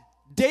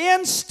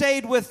 Dan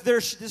stayed with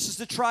this is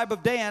the tribe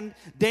of Dan.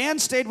 Dan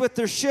stayed with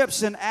their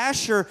ships, and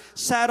Asher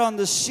sat on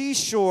the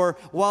seashore,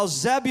 while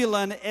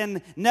Zebulun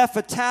and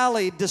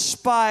Naphtali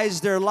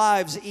despised their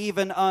lives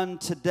even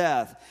unto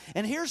death.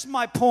 And here's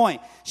my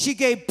point. She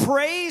gave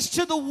praise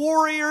to the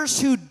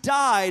warriors who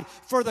died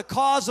for the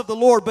cause of the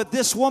Lord, but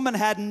this woman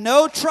had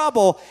no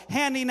trouble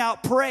handing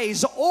out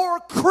praise or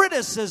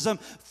criticism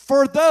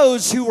for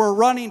those who were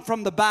running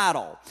from the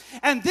battle.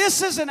 And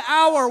this is an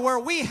hour where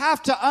we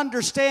have to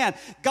understand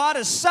God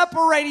is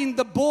separating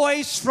the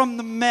boys from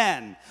the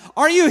men.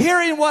 Are you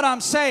hearing what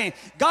I'm saying?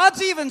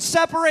 God's even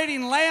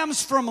separating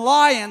lambs from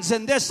lions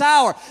in this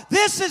hour.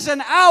 This is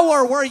an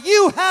hour where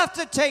you have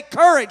to take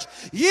courage.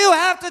 You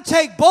have to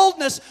take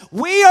boldness.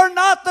 We are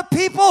not the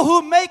people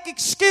who make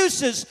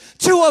excuses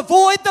to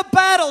avoid the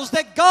battles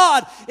that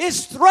God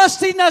is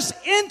thrusting us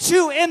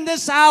into in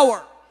this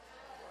hour.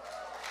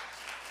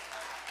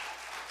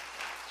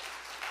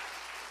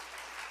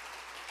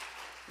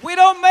 We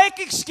don't make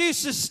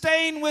excuses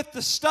staying with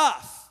the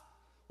stuff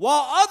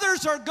while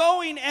others are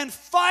going and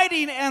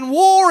fighting and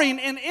warring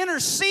and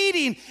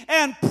interceding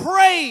and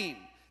praying.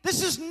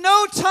 This is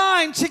no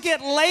time to get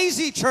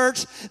lazy,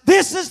 church.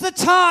 This is the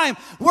time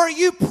where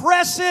you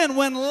press in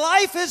when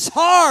life is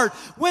hard,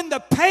 when the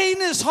pain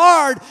is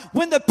hard,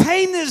 when the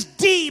pain is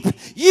deep,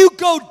 you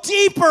go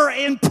deeper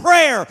in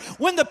prayer.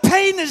 When the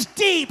pain is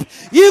deep,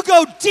 you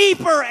go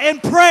deeper in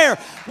prayer.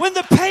 When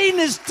the pain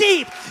is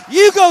deep,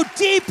 you go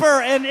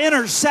deeper in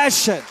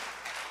intercession.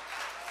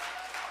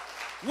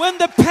 When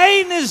the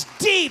pain is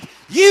deep,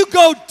 you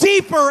go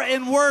deeper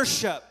in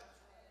worship.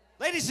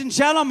 Ladies and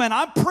gentlemen,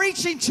 I'm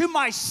preaching to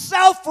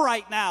myself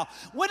right now.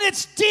 When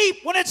it's deep,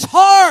 when it's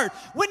hard,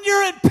 when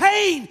you're in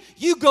pain,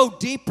 you go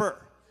deeper.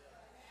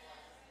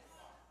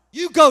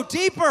 You go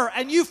deeper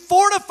and you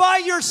fortify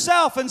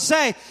yourself and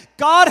say,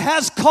 God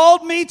has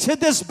called me to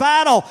this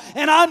battle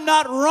and I'm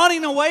not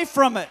running away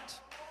from it.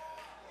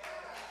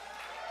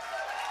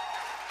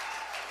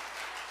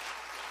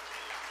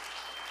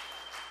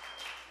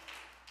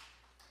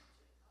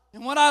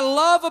 And what I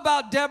love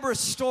about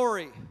Deborah's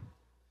story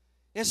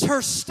is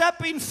her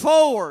stepping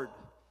forward.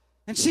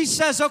 And she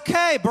says,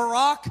 okay,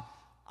 Barak,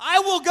 I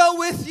will go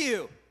with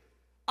you.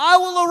 I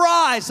will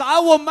arise. I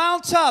will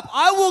mount up.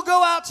 I will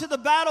go out to the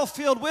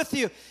battlefield with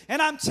you. And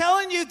I'm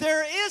telling you,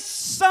 there is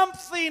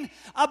something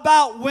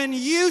about when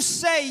you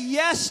say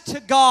yes to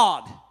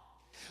God.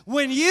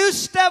 When you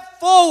step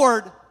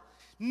forward,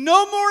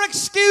 no more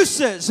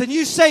excuses. And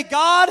you say,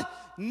 God,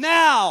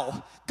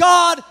 now.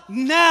 God,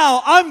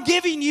 now. I'm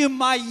giving you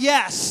my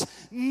yes.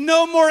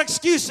 No more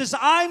excuses.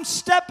 I'm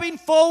stepping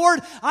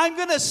forward. I'm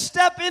going to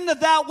step into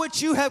that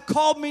which you have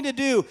called me to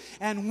do.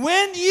 And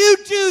when you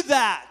do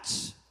that,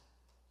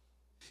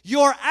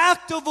 your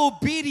act of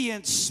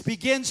obedience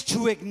begins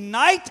to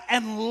ignite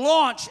and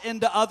launch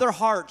into other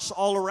hearts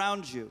all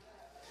around you.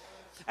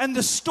 And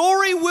the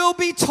story will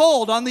be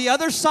told on the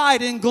other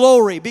side in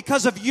glory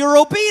because of your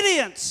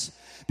obedience,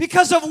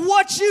 because of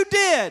what you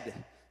did.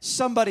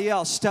 Somebody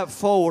else stepped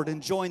forward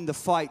and joined the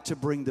fight to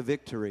bring the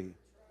victory.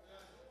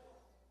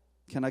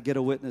 Can I get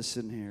a witness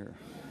in here?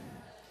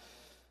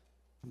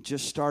 I'm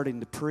just starting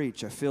to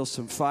preach. I feel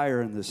some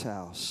fire in this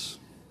house.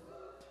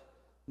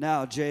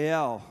 Now,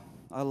 JL,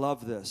 I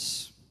love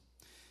this.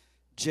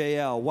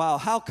 JL, wow,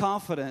 how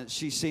confident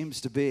she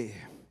seems to be.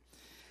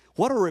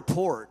 What a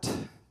report.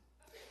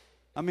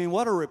 I mean,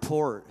 what a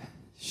report.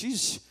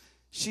 She's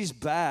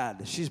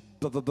bad. She's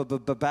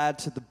bad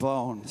to the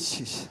bone.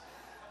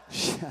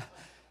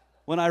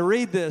 When I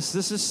read this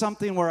is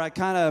something where I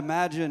kind of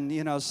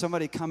imagine,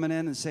 somebody coming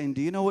in and saying,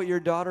 do you know what your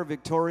daughter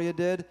Victoria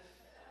did?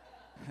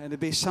 And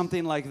it'd be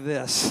something like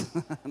this.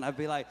 And I'd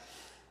be like,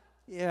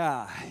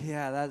 yeah,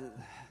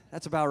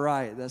 that's about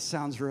right. That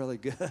sounds really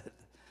good.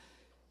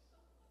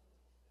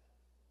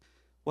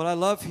 What I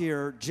love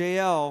here,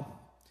 JL,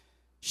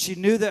 she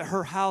knew that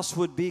her house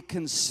would be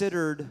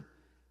considered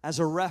as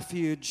a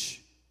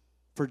refuge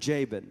for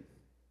Jabin.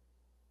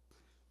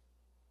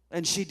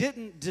 And she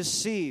didn't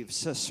deceive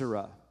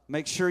Sisera.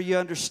 Make sure you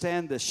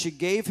understand this. She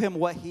gave him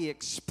what he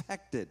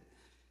expected.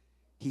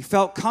 He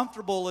felt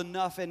comfortable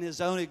enough in his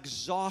own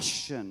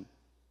exhaustion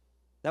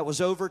that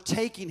was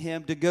overtaking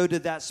him to go to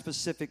that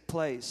specific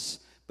place.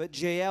 But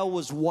Jael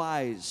was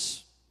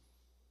wise.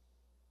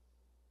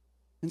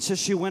 And so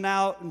she went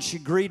out and she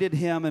greeted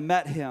him and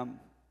met him.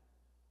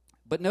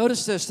 But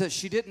notice this, that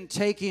she didn't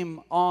take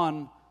him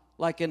on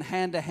like in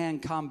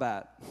hand-to-hand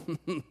combat.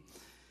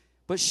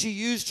 But she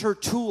used her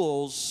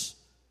tools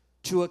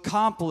to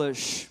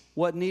accomplish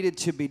what needed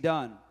to be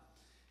done.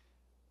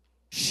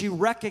 She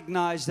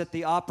recognized that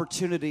the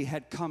opportunity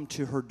had come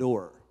to her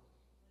door.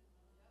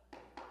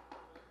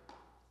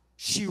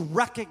 She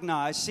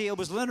recognized, see, it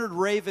was Leonard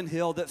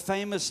Ravenhill that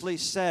famously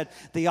said,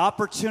 the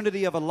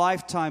opportunity of a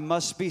lifetime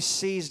must be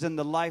seized in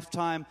the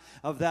lifetime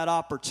of that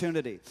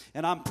opportunity.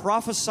 And I'm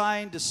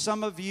prophesying to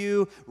some of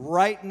you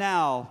right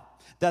now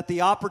that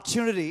the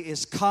opportunity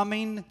is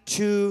coming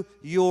to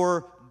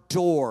your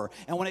door.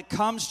 And when it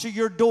comes to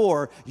your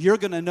door, you're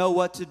going to know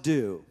what to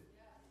do.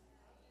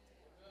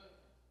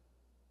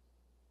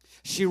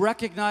 She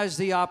recognized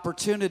the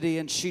opportunity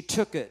and she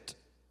took it.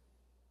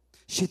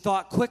 She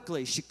thought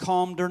quickly. She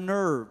calmed her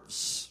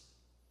nerves.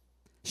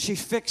 She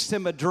fixed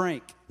him a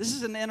drink. This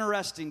is an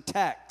interesting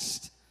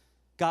text.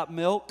 Got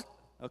milk?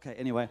 Okay,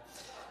 anyway.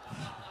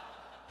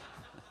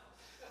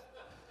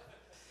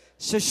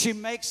 So she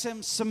makes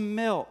him some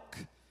milk,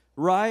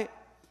 right?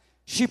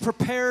 She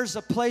prepares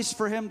a place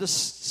for him to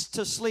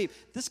sleep.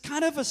 This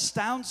kind of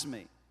astounds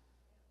me.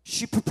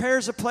 She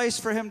prepares a place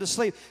for him to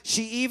sleep.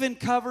 She even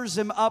covers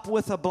him up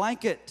with a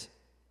blanket.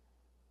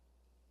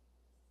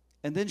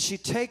 And then she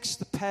takes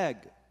the peg.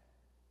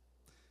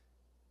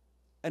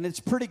 And it's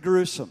pretty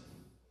gruesome.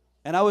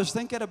 And I was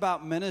thinking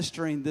about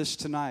ministering this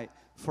tonight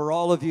for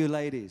all of you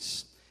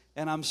ladies.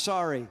 And I'm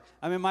sorry.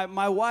 I mean,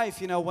 my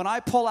wife, when I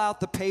pull out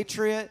the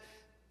Patriot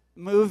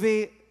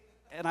movie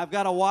and I've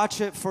got to watch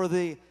it for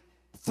the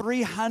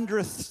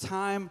 300th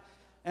time,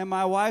 and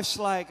my wife's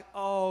like,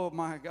 oh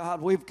my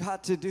God, we've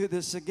got to do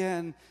this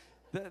again.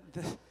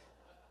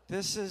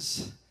 This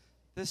is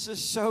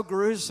so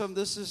gruesome.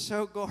 This is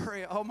so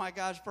gory. Oh my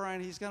gosh,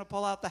 Brian, he's going to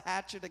pull out the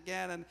hatchet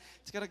again, and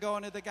it's going to go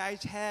into the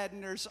guy's head,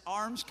 and there's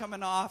arms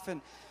coming off,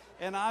 and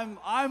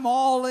I'm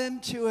all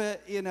into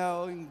it,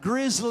 and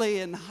grisly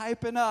and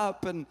hyping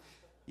up, and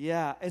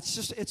yeah,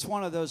 it's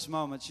one of those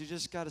moments. You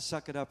just got to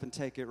suck it up and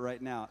take it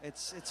right now.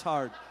 It's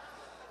hard.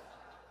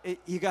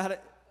 You got to.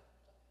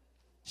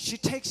 She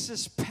takes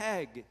this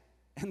peg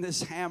and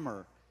this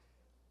hammer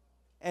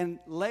and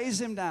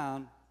lays him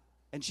down,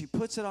 and she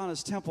puts it on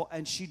his temple,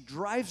 and she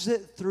drives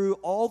it through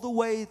all the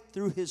way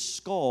through his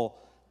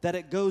skull that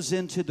it goes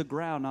into the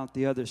ground on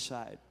the other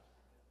side.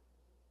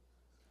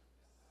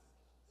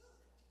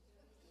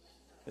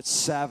 It's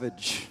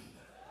savage.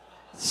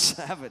 It's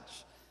savage.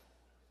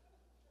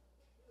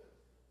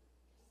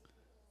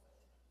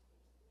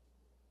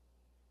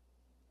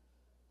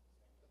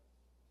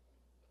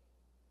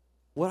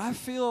 What I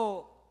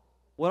feel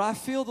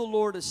the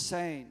Lord is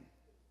saying,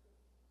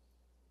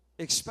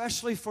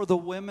 especially for the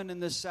women in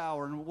this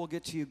hour, and we'll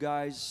get to you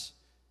guys,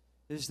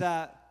 is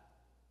that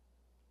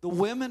the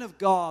women of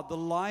God, the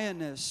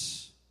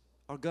lioness,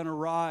 are going to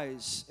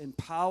rise in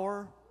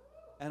power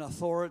and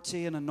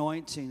authority and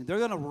anointing. They're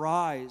going to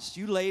rise.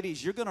 You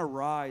ladies, you're going to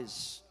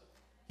rise.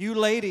 You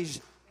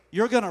ladies,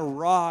 you're going to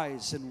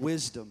rise in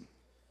wisdom.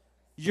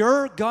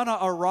 You're going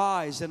to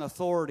arise in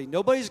authority.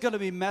 Nobody's going to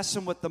be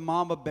messing with the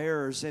mama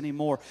bears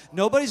anymore.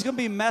 Nobody's going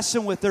to be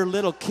messing with their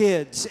little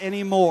kids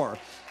anymore.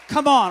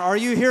 Come on, are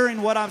you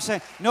hearing what I'm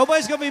saying?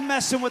 Nobody's going to be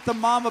messing with the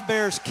mama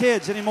bear's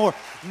kids anymore.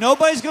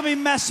 Nobody's going to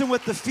be messing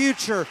with the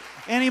future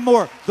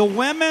anymore. The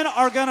women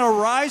are going to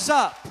rise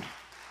up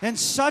in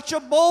such a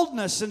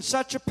boldness and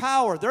such a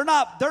power. They're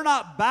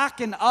not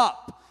backing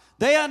up.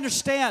 They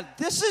understand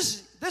this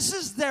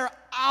is their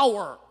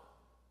hour.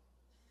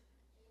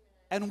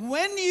 And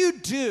when you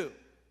do,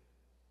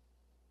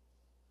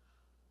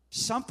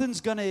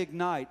 something's going to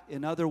ignite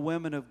in other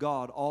women of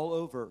God all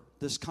over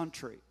this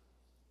country.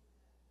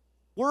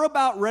 We're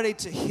about ready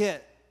to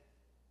hit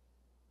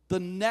the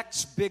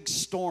next big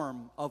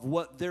storm of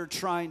what they're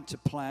trying to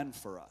plan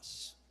for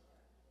us.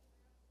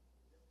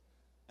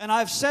 And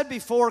I've said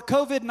before,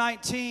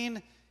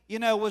 COVID-19,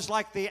 was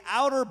like the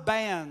outer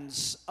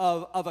bands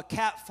of a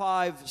Cat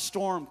 5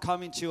 storm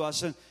coming to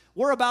us. And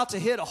we're about to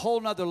hit a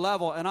whole nother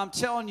level. And I'm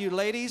telling you,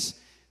 ladies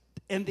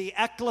in the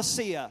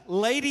ecclesia,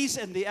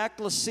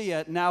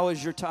 now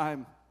is your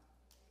time.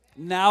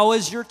 Now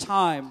is your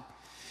time.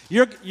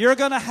 You're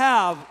going to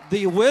have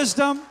the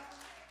wisdom,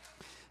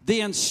 the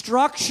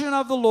instruction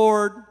of the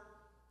Lord,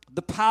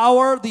 the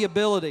power, the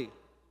ability.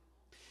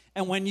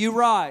 And when you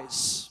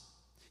rise,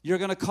 you're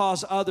going to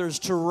cause others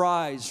to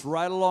rise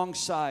right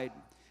alongside.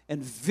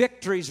 And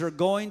victories are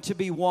going to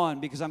be won,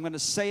 because I'm going to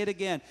say it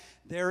again.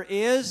 There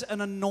is an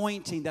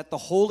anointing that the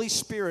Holy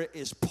Spirit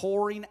is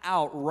pouring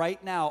out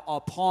right now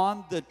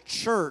upon the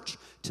church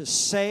to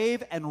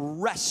save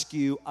and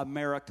rescue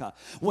America.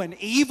 When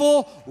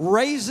evil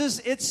raises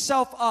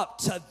itself up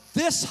to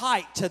this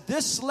height, to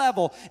this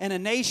level in a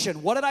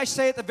nation, what did I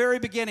say at the very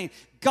beginning?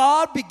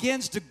 God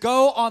begins to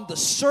go on the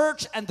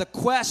search and the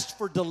quest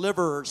for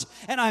deliverers.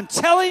 And I'm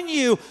telling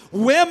you,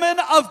 women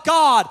of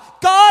God,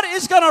 God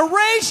is going to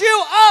raise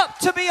you up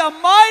to be a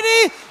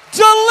mighty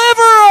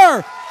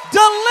deliverer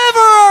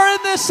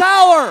in this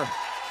hour.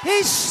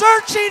 He's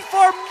searching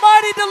for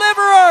mighty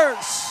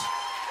deliverers.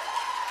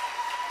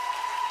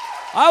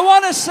 I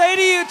want to say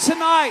to you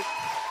tonight,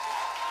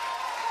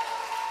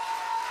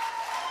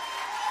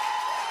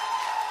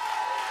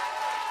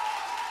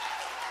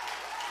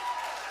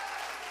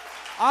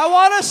 I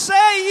want to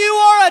say you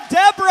are a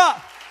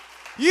Deborah.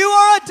 You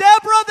are a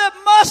Deborah that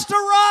must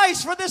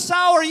arise for this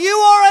hour. You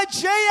are a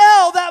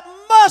Jael that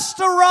must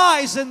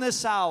arise in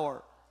this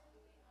hour.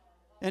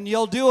 And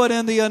you'll do it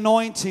in the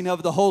anointing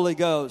of the Holy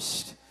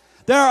Ghost.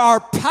 There are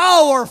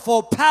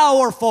powerful,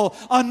 powerful,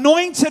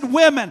 anointed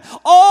women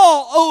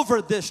all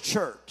over this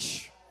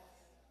church.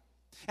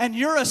 And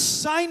your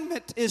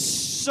assignment is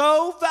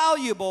so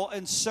valuable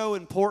and so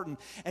important.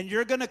 And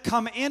you're going to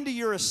come into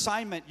your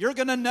assignment. You're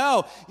going to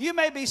know. You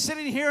may be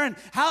sitting here and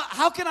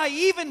how can I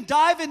even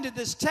dive into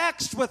this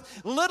text with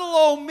little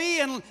old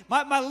me and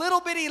my little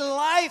bitty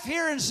life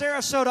here in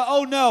Sarasota?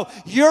 Oh no,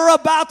 you're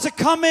about to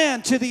come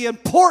into the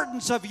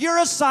importance of your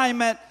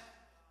assignment,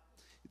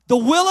 the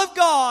will of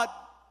God,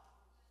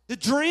 the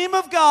dream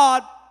of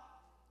God,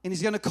 and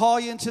He's going to call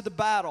you into the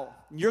battle.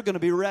 And you're going to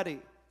be ready.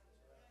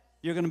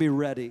 You're going to be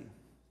ready.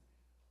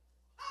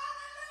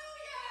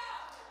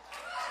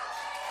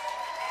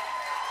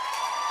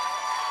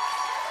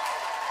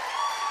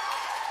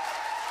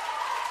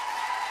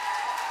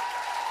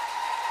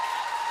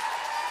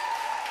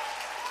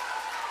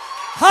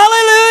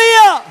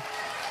 Hallelujah!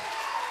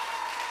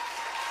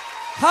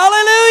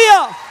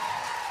 Hallelujah!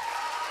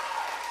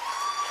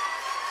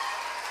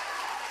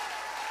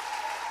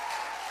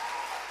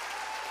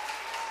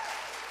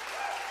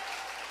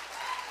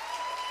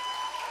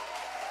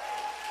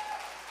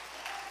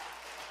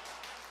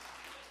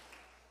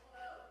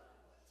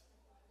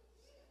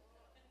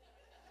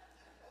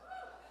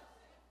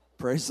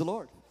 Praise the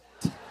Lord.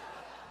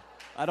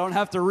 I don't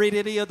have to read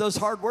any of those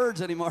hard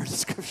words anymore in the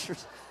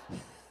scriptures.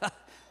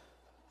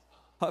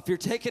 If you're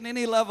taking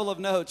any level of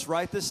notes,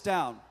 write this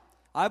down.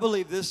 I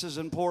believe this is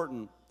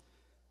important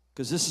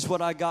because this is what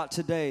I got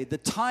today. The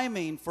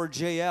timing for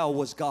Jael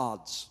was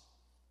God's.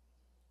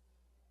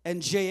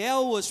 And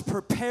Jael was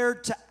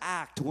prepared to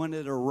act when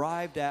it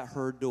arrived at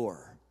her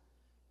door.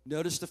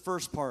 Notice the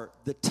first part.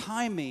 The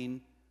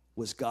timing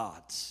was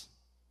God's.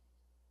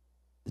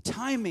 The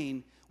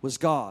timing was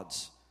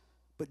God's.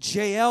 But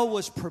Jael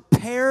was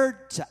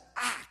prepared to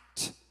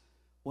act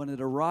when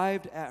it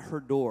arrived at her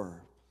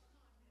door.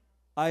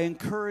 I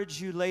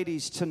encourage you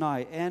ladies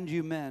tonight and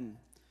you men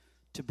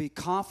to be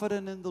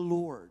confident in the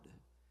Lord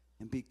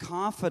and be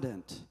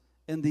confident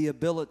in the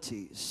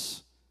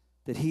abilities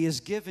that He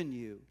has given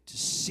you to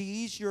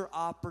seize your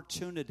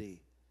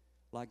opportunity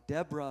like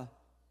Deborah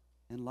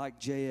and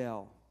like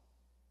Jael.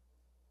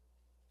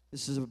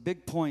 This is a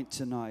big point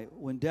tonight.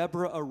 When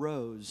Deborah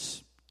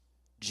arose,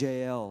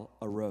 Jael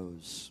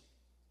arose.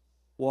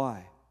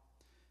 Why?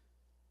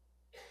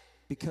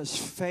 Because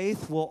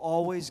faith will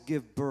always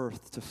give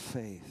birth to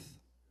faith.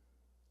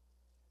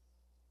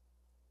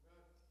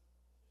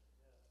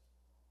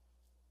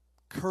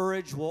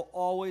 Courage will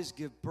always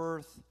give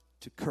birth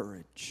to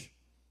courage.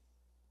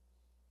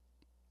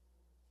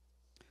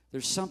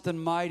 There's something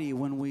mighty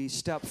when we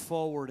step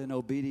forward in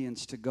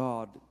obedience to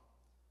God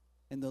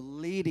in the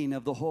leading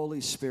of the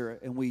Holy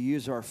Spirit and we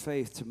use our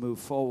faith to move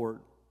forward.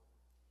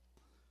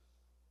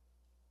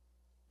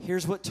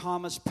 Here's what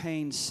Thomas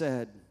Paine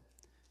said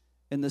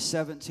in the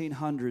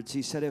 1700s.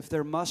 He said, if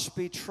there must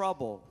be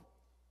trouble,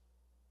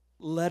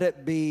 let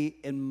it be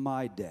in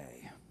my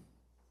day,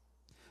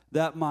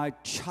 that my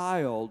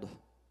child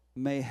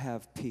may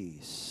have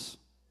peace.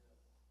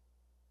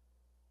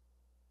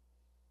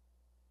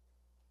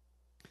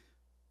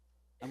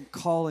 I'm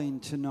calling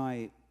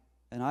tonight,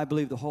 and I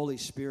believe the Holy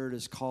Spirit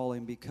is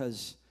calling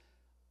because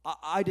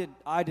I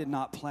did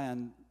not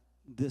plan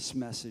this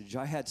message.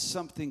 I had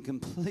something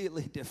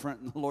completely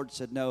different, and the Lord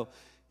said, no,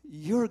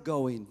 you're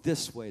going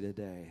this way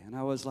today. And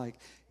I was like,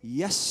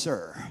 yes,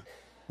 sir,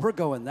 we're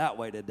going that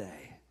way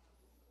today.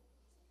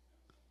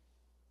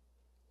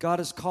 God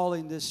is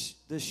calling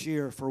this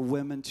year for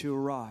women to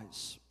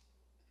arise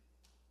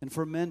and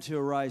for men to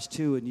arise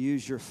too and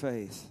use your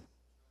faith.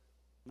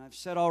 And I've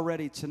said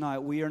already tonight,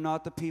 we are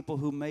not the people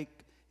who make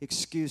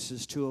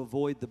excuses to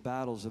avoid the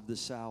battles of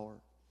this hour.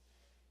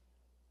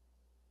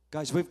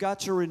 Guys, we've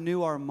got to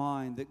renew our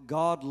mind that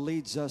God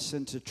leads us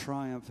into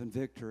triumph and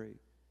victory.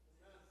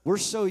 We're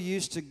so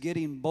used to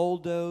getting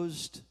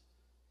bulldozed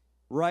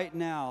right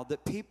now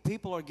that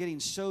people are getting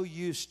so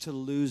used to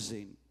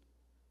losing.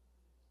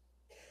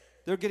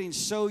 They're getting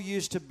so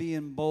used to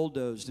being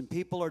bulldozed, and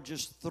people are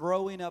just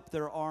throwing up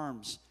their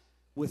arms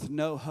with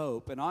no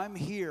hope. And I'm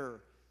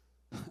here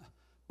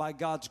by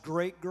God's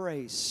great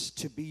grace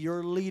to be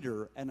your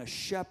leader and a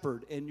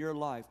shepherd in your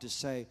life to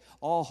say,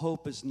 all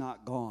hope is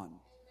not gone.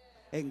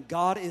 And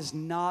God is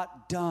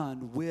not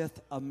done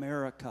with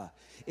America.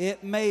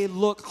 It may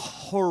look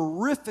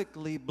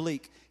horrifically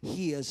bleak.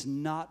 He is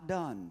not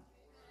done.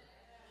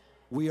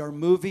 We are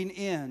moving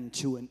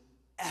into an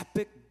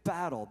epic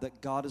battle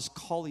that God is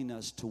calling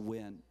us to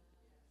win.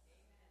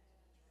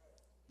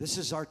 This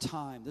is our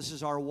time. This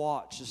is our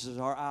watch. This is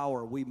our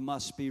hour. We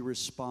must be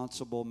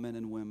responsible men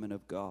and women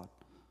of God.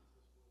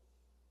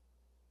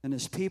 And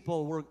as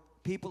people,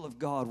 people of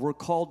God, we're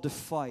called to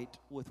fight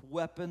with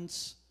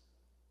weapons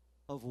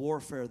of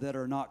warfare that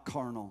are not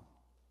carnal.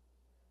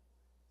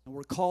 And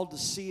we're called to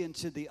see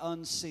into the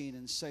unseen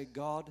and say,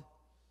 God,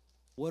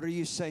 what are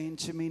you saying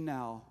to me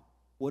now?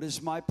 What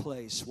is my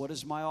place? What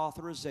is my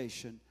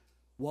authorization?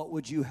 What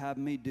would you have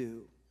me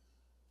do?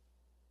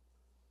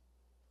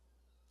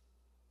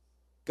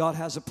 God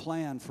has a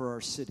plan for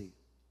our city.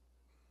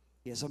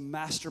 He has a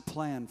master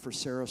plan for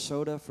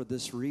Sarasota, for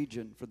this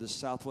region, for the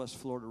Southwest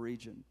Florida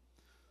region.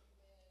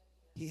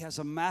 He has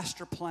a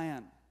master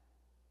plan.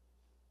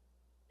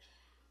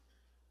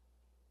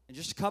 In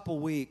just a couple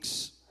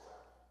weeks,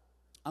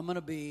 I'm going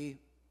to be,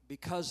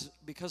 because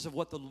of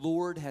what the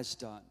Lord has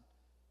done,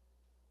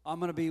 I'm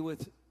going to be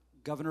with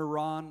Governor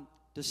Ron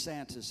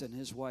DeSantis and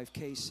his wife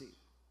Casey.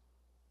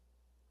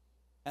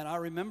 And I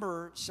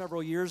remember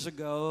several years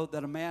ago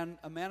that a man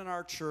in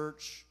our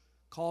church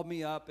called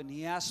me up and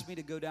he asked me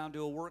to go down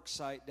to a work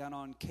site down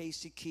on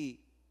Casey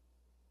Key.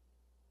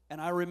 And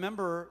I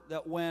remember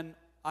that when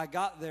I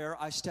got there,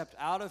 I stepped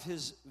out of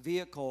his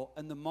vehicle,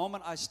 and the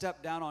moment I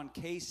stepped down on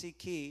Casey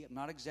Key, I'm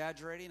not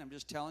exaggerating, I'm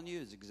just telling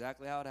you, it's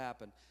exactly how it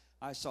happened.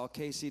 I saw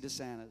Casey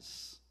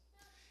DeSantis.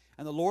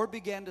 And the Lord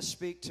began to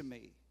speak to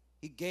me.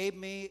 He gave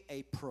me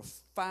a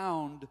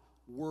profound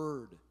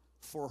word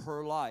for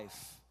her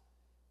life.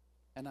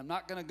 And I'm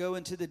not going to go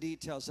into the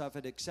details of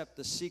it except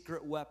the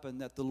secret weapon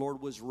that the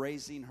Lord was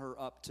raising her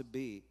up to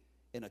be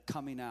in a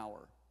coming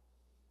hour.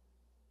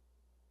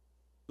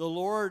 The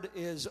Lord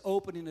is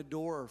opening a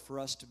door for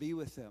us to be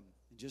with Him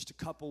in just a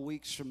couple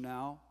weeks from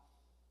now.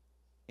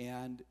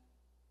 And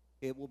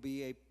it will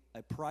be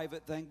a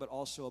private thing, but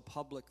also a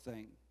public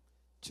thing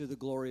to the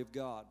glory of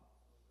God.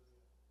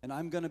 And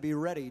I'm going to be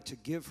ready to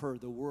give her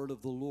the word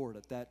of the Lord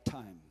at that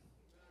time.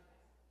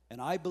 And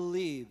I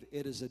believe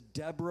it is a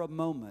Deborah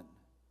moment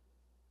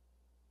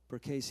for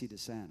Casey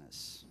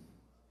DeSantis.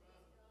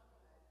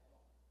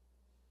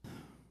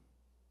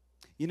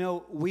 You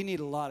know, we need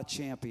a lot of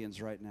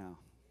champions right now.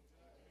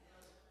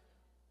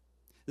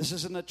 This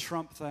isn't a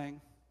Trump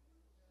thing.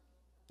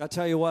 I'll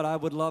tell you what, I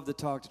would love to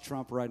talk to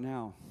Trump right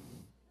now.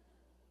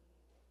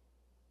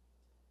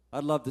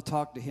 I'd love to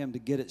talk to him to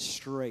get it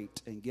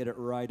straight and get it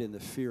right in the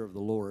fear of the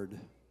Lord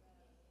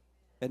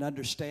and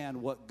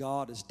understand what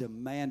God is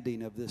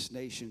demanding of this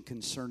nation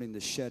concerning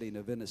the shedding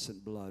of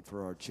innocent blood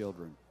for our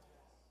children.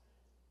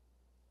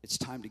 It's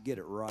time to get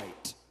it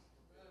right.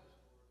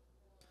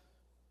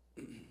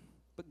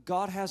 But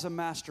God has a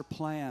master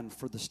plan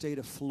for the state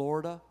of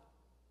Florida.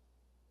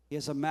 He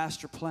has a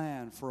master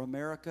plan for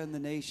America and the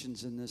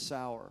nations in this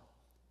hour.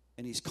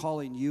 And He's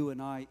calling you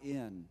and I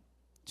in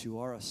to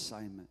our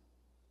assignment.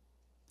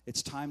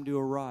 It's time to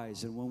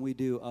arise, and when we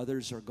do,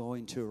 others are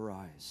going to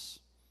arise.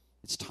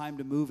 It's time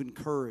to move in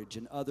courage,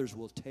 and others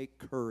will take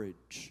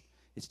courage.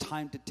 It's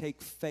time to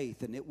take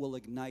faith, and it will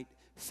ignite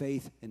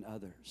faith in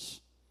others.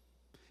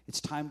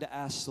 It's time to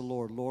ask the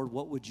Lord, Lord,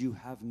 what would you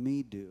have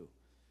me do?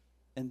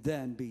 And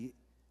then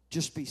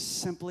just be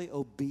simply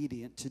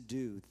obedient to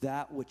do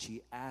that which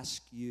He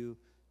asked you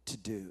to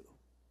do.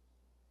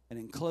 And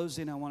in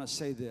closing, I want to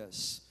say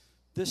this.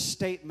 This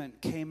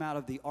statement came out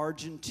of the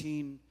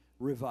Argentine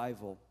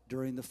revival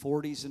during the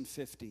 40s and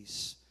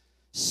 50s.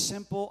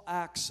 Simple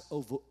acts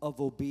of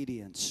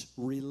obedience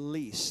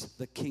release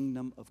the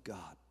kingdom of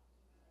God.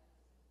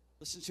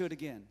 Listen to it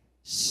again.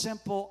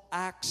 Simple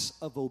acts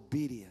of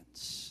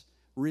obedience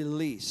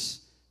release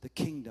the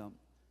kingdom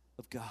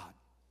of God.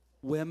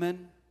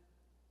 Women,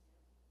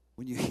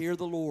 when you hear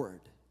the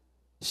Lord,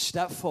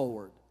 step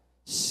forward,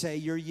 say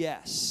your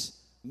yes,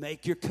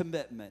 make your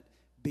commitment,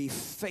 be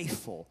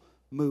faithful,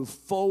 move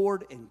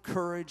forward in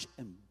courage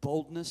and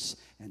boldness,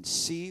 and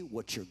see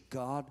what your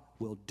God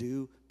will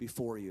do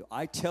before you.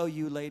 I tell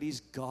you, ladies,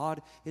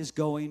 God is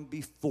going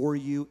before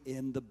you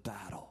in the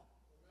battle.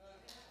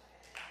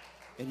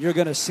 And you're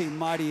going to see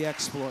mighty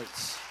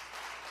exploits.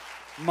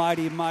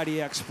 Mighty,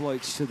 mighty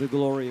exploits to the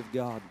glory of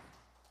God.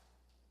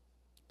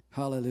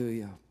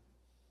 Hallelujah.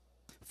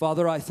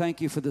 Father, I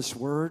thank you for this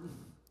word.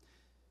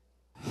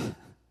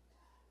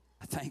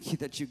 I thank you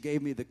that you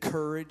gave me the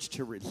courage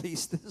to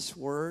release this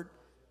word.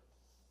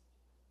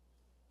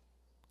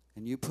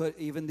 And you put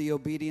even the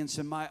obedience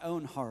in my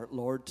own heart,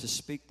 Lord, to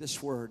speak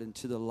this word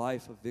into the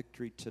life of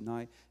Victory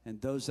tonight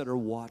and those that are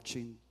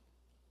watching,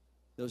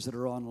 those that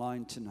are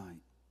online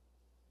tonight.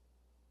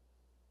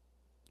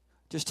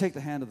 Just take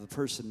the hand of the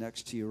person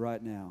next to you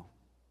right now.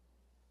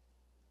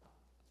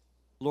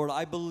 Lord,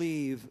 I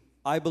believe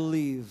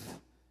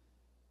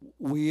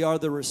we are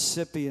the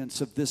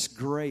recipients of this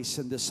grace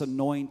and this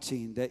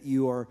anointing that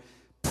you are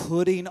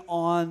putting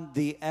on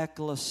the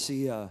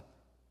ecclesia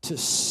to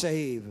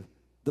save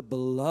the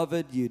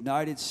beloved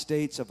United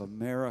States of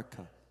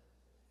America.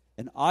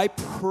 And I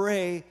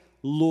pray,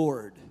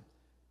 Lord,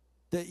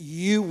 that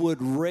you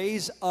would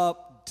raise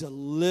up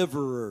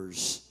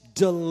deliverers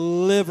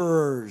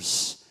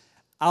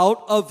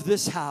out of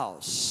this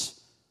house,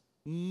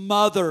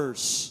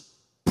 mothers,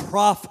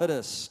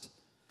 prophetess,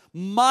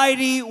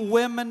 mighty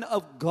women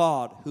of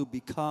God who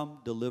become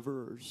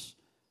deliverers.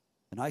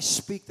 And I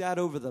speak that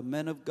over the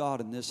men of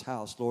God in this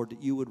house, Lord,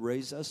 that you would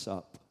raise us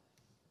up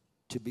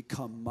to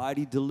become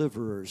mighty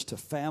deliverers to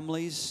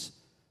families,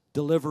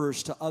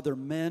 deliverers to other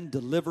men,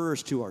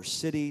 deliverers to our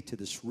city, to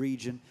this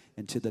region,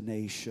 and to the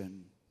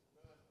nation.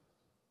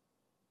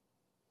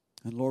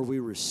 And Lord, we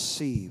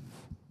receive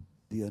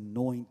the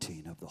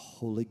anointing of the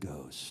Holy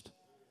Ghost.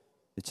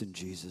 It's in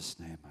Jesus'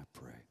 name I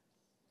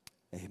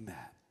pray. Amen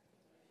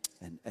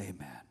and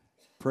amen.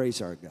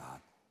 Praise our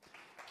God.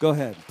 Go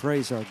ahead,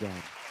 praise our God.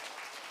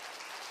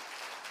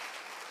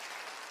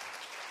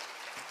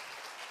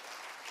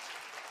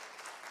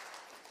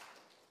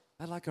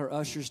 I'd like our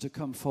ushers to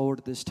come forward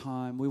at this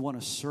time. We want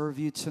to serve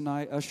you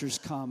tonight. Ushers,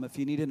 come. If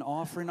you need an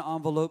offering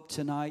envelope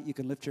tonight, you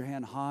can lift your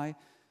hand high.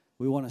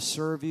 We want to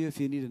serve you. If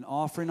you need an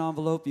offering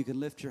envelope, you can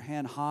lift your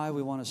hand high.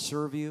 We want to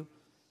serve you.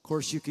 Of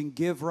course, you can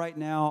give right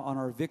now on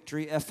our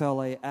Victory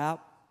FLA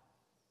app.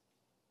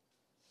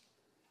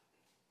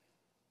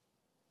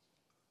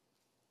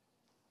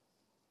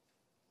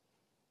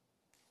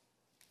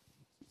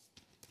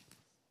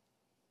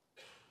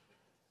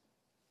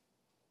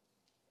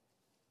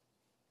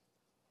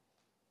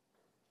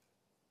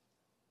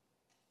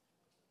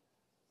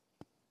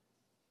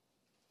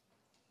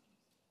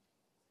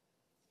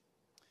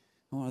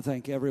 I want to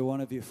thank every one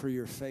of you for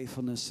your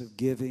faithfulness of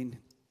giving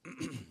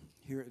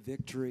here at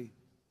Victory.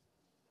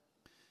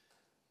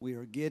 We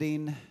are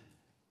getting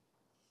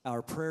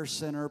our prayer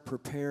center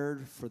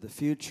prepared for the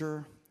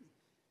future.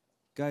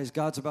 Guys,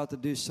 God's about to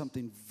do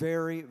something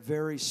very,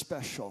 very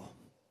special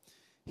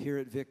here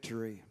at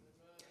Victory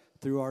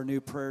through our new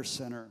prayer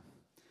center.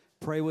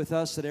 Pray with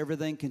us that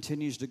everything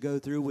continues to go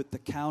through with the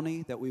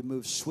county, that we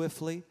move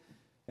swiftly,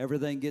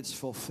 everything gets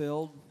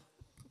fulfilled,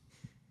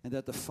 and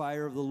that the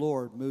fire of the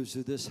Lord moves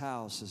through this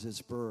house as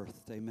it's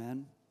birthed.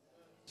 Amen.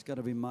 It's got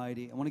to be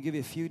mighty. I want to give you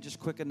a few just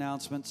quick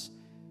announcements.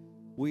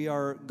 We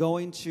are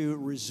going to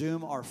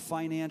resume our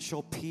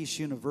Financial Peace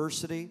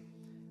University,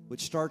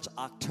 which starts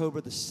October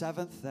the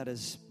 7th. That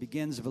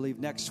begins, I believe,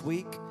 next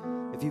week.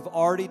 If you've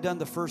already done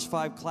the first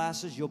 5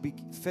 classes, you'll be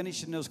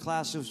finishing those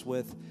classes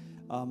with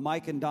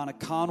Mike and Donna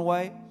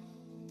Conway.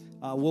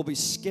 We'll be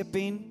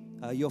skipping.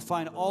 You'll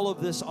find all of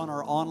this on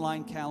our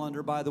online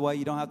calendar, by the way.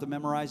 You don't have to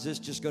memorize this.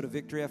 Just go to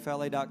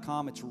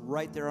victoryfla.com. It's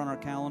right there on our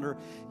calendar.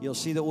 You'll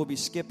see that we'll be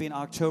skipping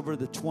October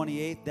the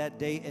 28th, that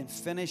day, and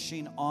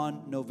finishing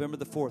on November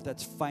the 4th.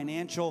 That's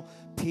Financial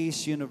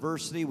Peace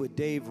University with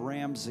Dave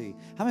Ramsey.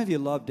 How many of you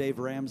love Dave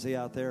Ramsey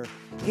out there?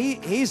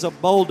 He's a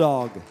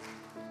bulldog.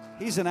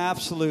 He's an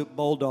absolute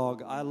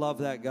bulldog. I love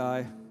that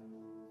guy.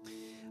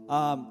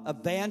 Our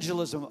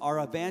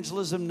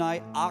evangelism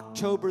night,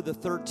 October the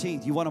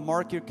 13th. You want to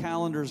mark your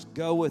calendars,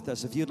 go with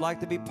us. If you'd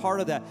like to be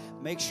part of that,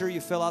 make sure you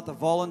fill out the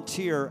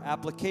volunteer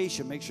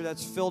application. Make sure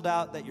that's filled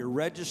out, that you're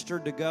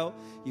registered to go.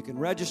 You can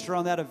register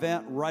on that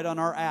event right on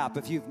our app.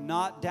 If you've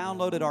not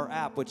downloaded our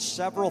app, which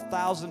several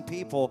thousand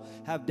people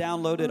have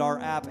downloaded our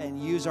app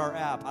and use our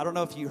app. I don't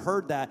know if you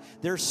heard that.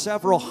 There's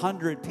several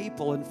hundred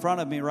people in front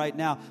of me right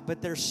now,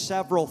 but there's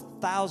several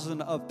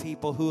thousand of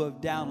people who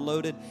have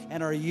downloaded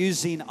and are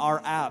using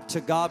our app. To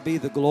God be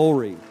the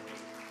glory.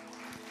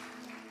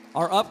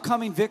 Our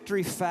upcoming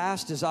Victory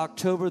Fast is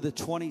October the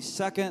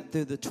 22nd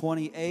through the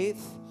 28th.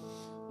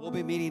 We'll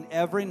be meeting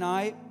every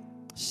night,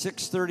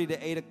 6:30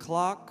 to 8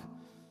 o'clock.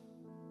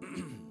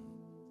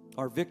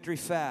 Our Victory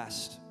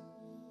Fast.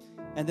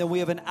 And then we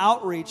have an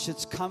outreach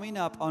that's coming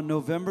up on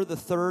November the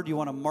 3rd. You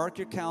want to mark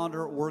your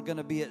calendar. We're going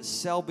to be at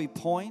Selby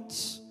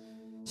Points.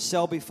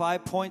 Selby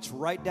 5 Points,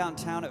 right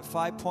downtown at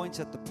 5 Points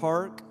at the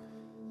park.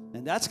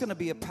 And that's going to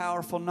be a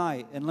powerful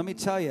night. And let me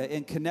tell you,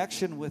 in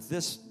connection with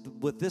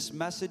this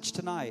message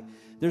tonight,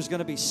 there's going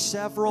to be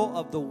several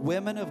of the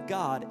women of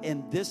God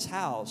in this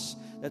house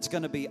that's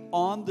going to be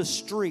on the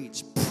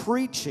streets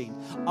preaching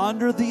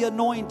under the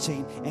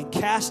anointing and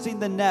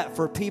casting the net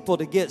for people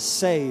to get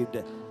saved.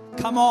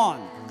 Come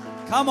on.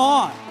 Come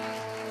on.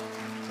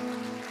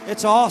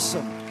 It's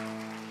awesome.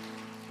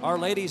 Our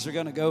ladies are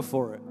going to go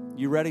for it.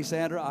 You ready,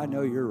 Sandra? I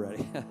know you're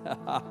ready.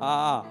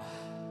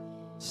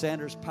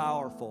 Sandra's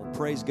powerful.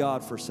 Praise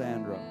God for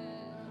Sandra.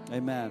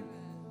 Amen.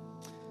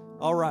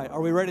 All right. Are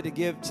we ready to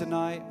give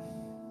tonight?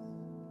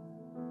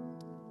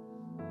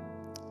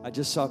 I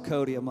just saw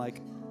Cody. I'm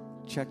like,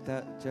 check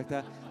that, check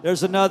that.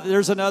 There's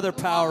another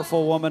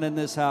powerful woman in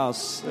this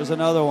house. There's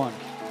another one.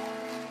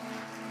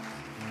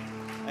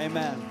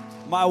 Amen.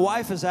 My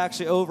wife is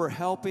actually over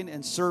helping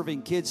and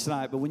serving kids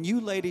tonight. But when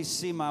you ladies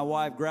see my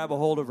wife, grab a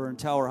hold of her and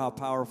tell her how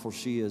powerful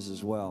she is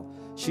as well.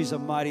 She's a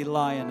mighty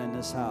lion in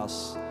this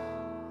house.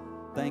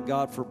 Thank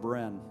God for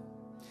Bren.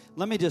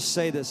 Let me just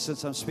say this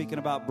since I'm speaking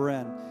about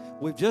Bren.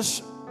 We've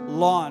just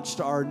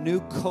launched our new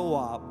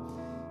co-op,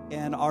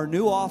 and our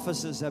new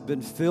offices have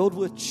been filled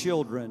with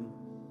children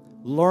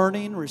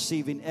learning,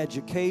 receiving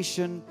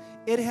education.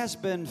 It has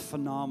been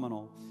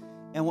phenomenal.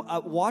 And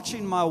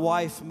watching my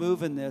wife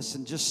move in this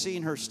and just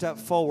seeing her step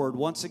forward,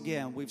 once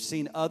again, we've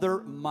seen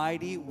other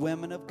mighty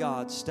women of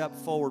God step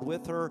forward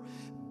with her,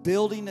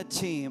 building a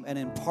team and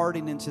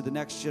imparting into the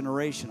next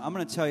generation. I'm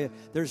going to tell you,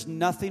 there's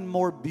nothing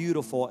more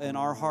beautiful in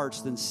our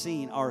hearts than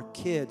seeing our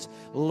kids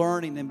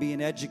learning and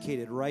being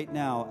educated right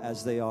now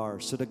as they are.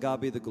 So to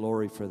God be the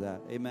glory for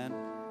that. Amen.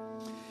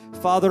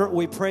 Father,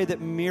 we pray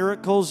that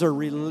miracles are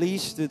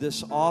released through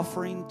this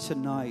offering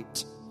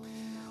tonight.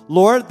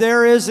 Lord,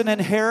 there is an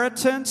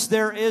inheritance,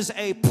 there is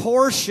a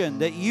portion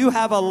that you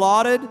have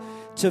allotted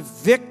to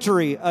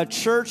Victory, a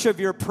church of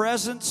your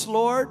presence,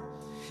 Lord.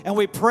 And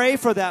we pray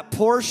for that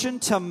portion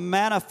to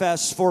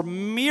manifest, for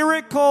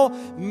miracle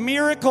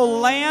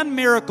land,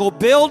 miracle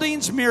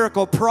buildings,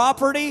 miracle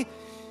property,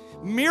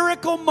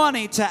 miracle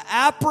money to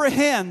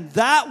apprehend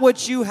that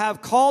which you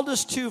have called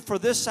us to for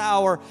this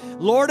hour,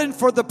 Lord, and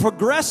for the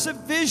progressive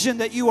vision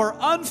that you are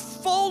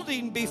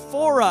unfolding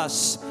before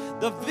us,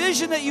 the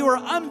vision that you are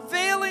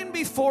unveiling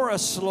before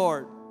us,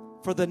 Lord,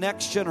 for the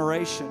next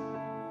generation.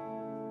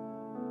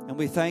 And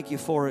we thank you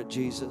for it,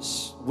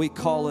 Jesus. We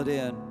call it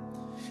in.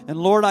 And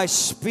Lord, I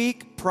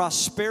speak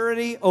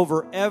prosperity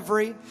over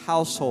every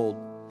household,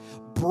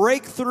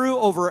 breakthrough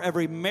over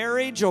every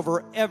marriage,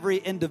 over every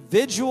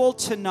individual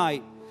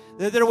tonight,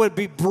 that there would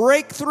be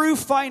breakthrough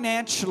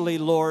financially,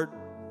 Lord,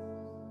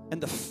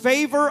 and the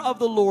favor of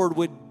the Lord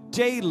would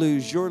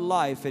deluge your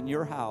life and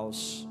your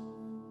house.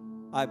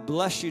 I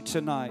bless you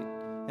tonight,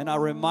 and I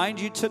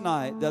remind you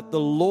tonight that the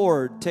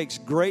Lord takes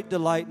great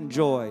delight and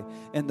joy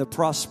in the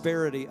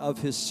prosperity of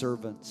his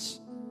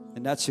servants,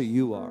 and that's who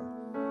you are.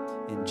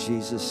 In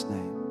Jesus'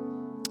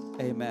 name,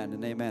 amen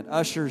and amen.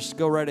 Ushers,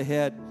 go right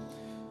ahead.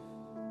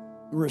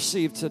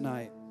 Receive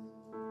tonight.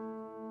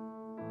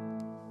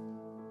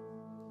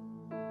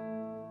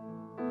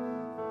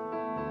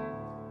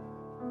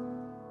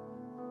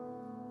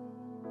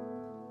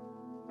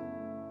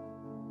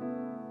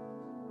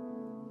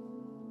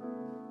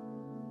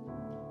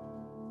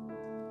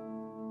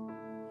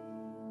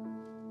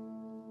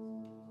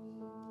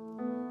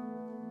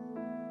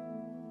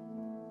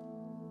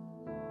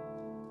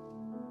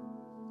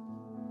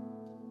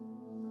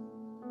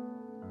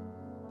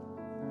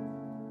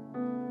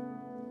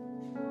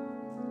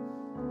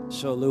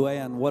 So,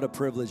 Luann, what a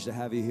privilege to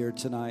have you here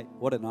tonight.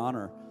 What an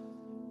honor.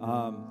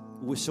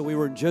 We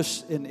were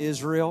just in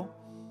Israel,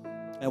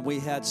 and we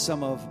had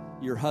some of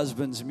your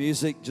husband's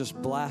music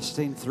just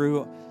blasting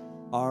through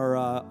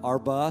our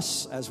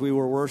bus as we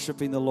were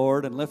worshiping the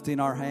Lord and lifting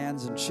our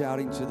hands and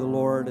shouting to the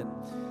Lord. And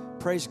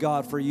praise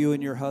God for you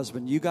and your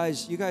husband. You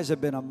guys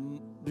have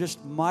been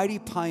just mighty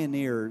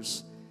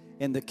pioneers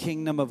in the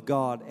kingdom of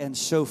God, and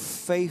so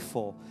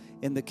faithful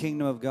in the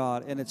kingdom of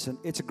God. And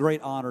it's a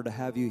great honor to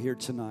have you here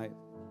tonight.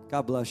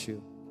 God bless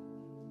you.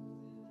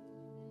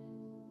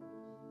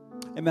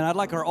 Amen. I'd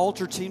like our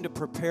altar team to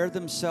prepare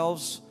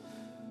themselves.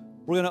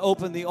 We're going to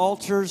open the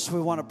altars. We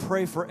want to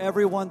pray for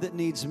everyone that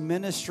needs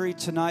ministry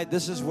tonight.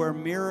 This is where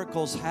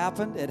miracles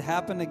happened. It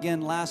happened again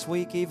last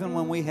week, even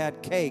when we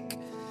had cake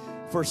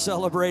for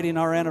celebrating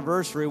our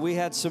anniversary. We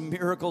had some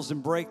miracles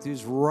and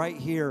breakthroughs right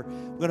here.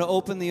 We're going to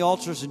open the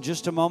altars in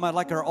just a moment. I'd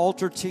like our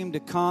altar team to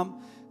come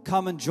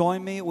and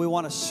join me. We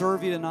want to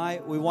serve you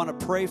tonight. We want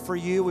to pray for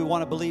you. We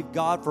want to believe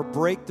God for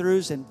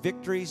breakthroughs and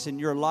victories in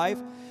your life,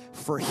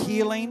 for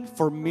healing,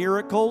 for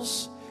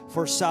miracles,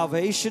 for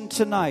salvation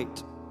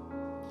tonight.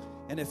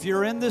 And if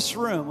you're in this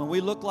room, and we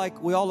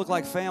all look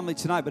like family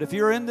tonight, but if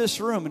you're in this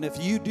room and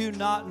if you do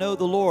not know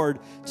the Lord,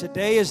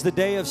 today is the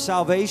day of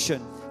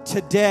salvation.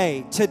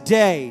 Today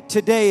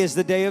is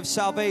the day of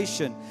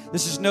salvation.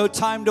 This is no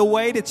time to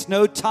wait. It's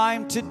no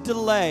time to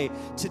delay.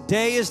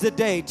 Today is the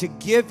day to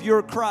give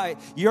your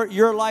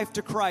life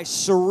to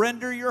Christ.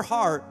 Surrender your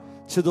heart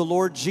to the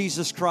Lord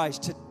Jesus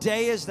Christ.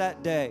 Today is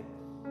that day.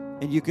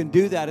 And you can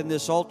do that in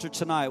this altar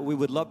tonight. We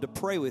would love to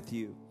pray with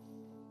you.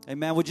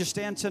 Amen. Would you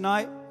stand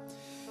tonight?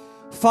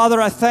 Father,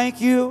 I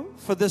thank you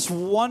for this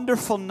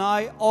wonderful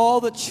night,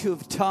 all that you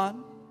have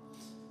done,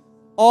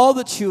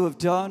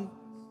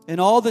 and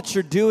all that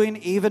you're doing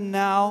even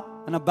now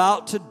and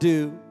about to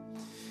do.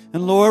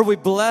 And Lord, we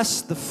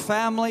bless the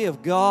family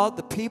of God,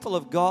 the people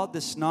of God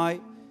this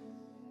night.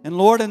 And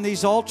Lord, in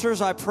these altars,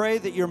 I pray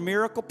that your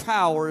miracle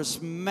power is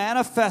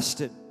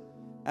manifested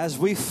as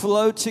we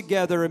flow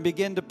together and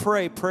begin to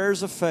pray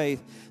prayers of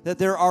faith, that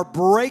there are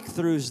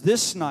breakthroughs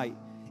this night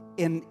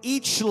in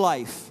each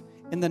life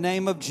in the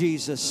name of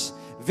Jesus.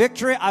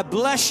 Victory, I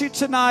bless you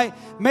tonight.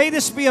 May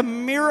this be a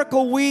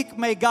miracle week.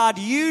 May God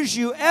use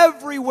you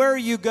everywhere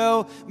you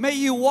go. May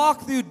you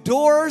walk through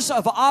doors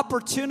of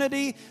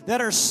opportunity that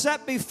are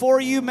set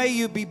before you. May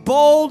you be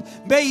bold.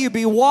 May you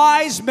be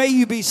wise. May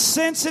you be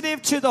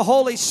sensitive to the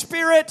Holy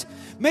Spirit.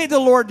 May the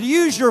Lord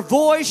use your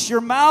voice,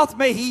 your mouth.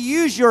 May He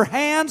use your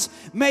hands.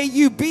 May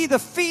you be the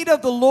feet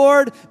of the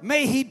Lord.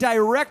 May He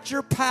direct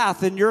your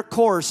path and your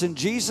course in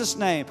Jesus'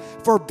 name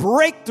for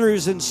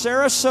breakthroughs in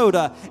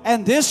Sarasota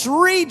and this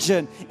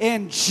region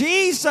in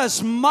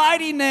Jesus'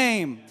 mighty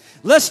name.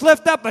 Let's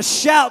lift up a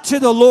shout to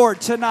the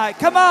Lord tonight.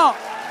 Come on.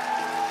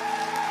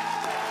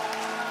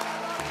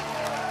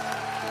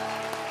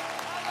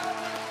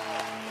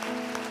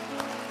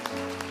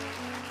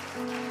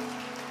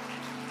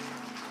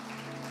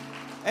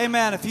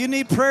 Amen. If you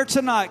need prayer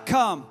tonight,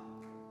 come.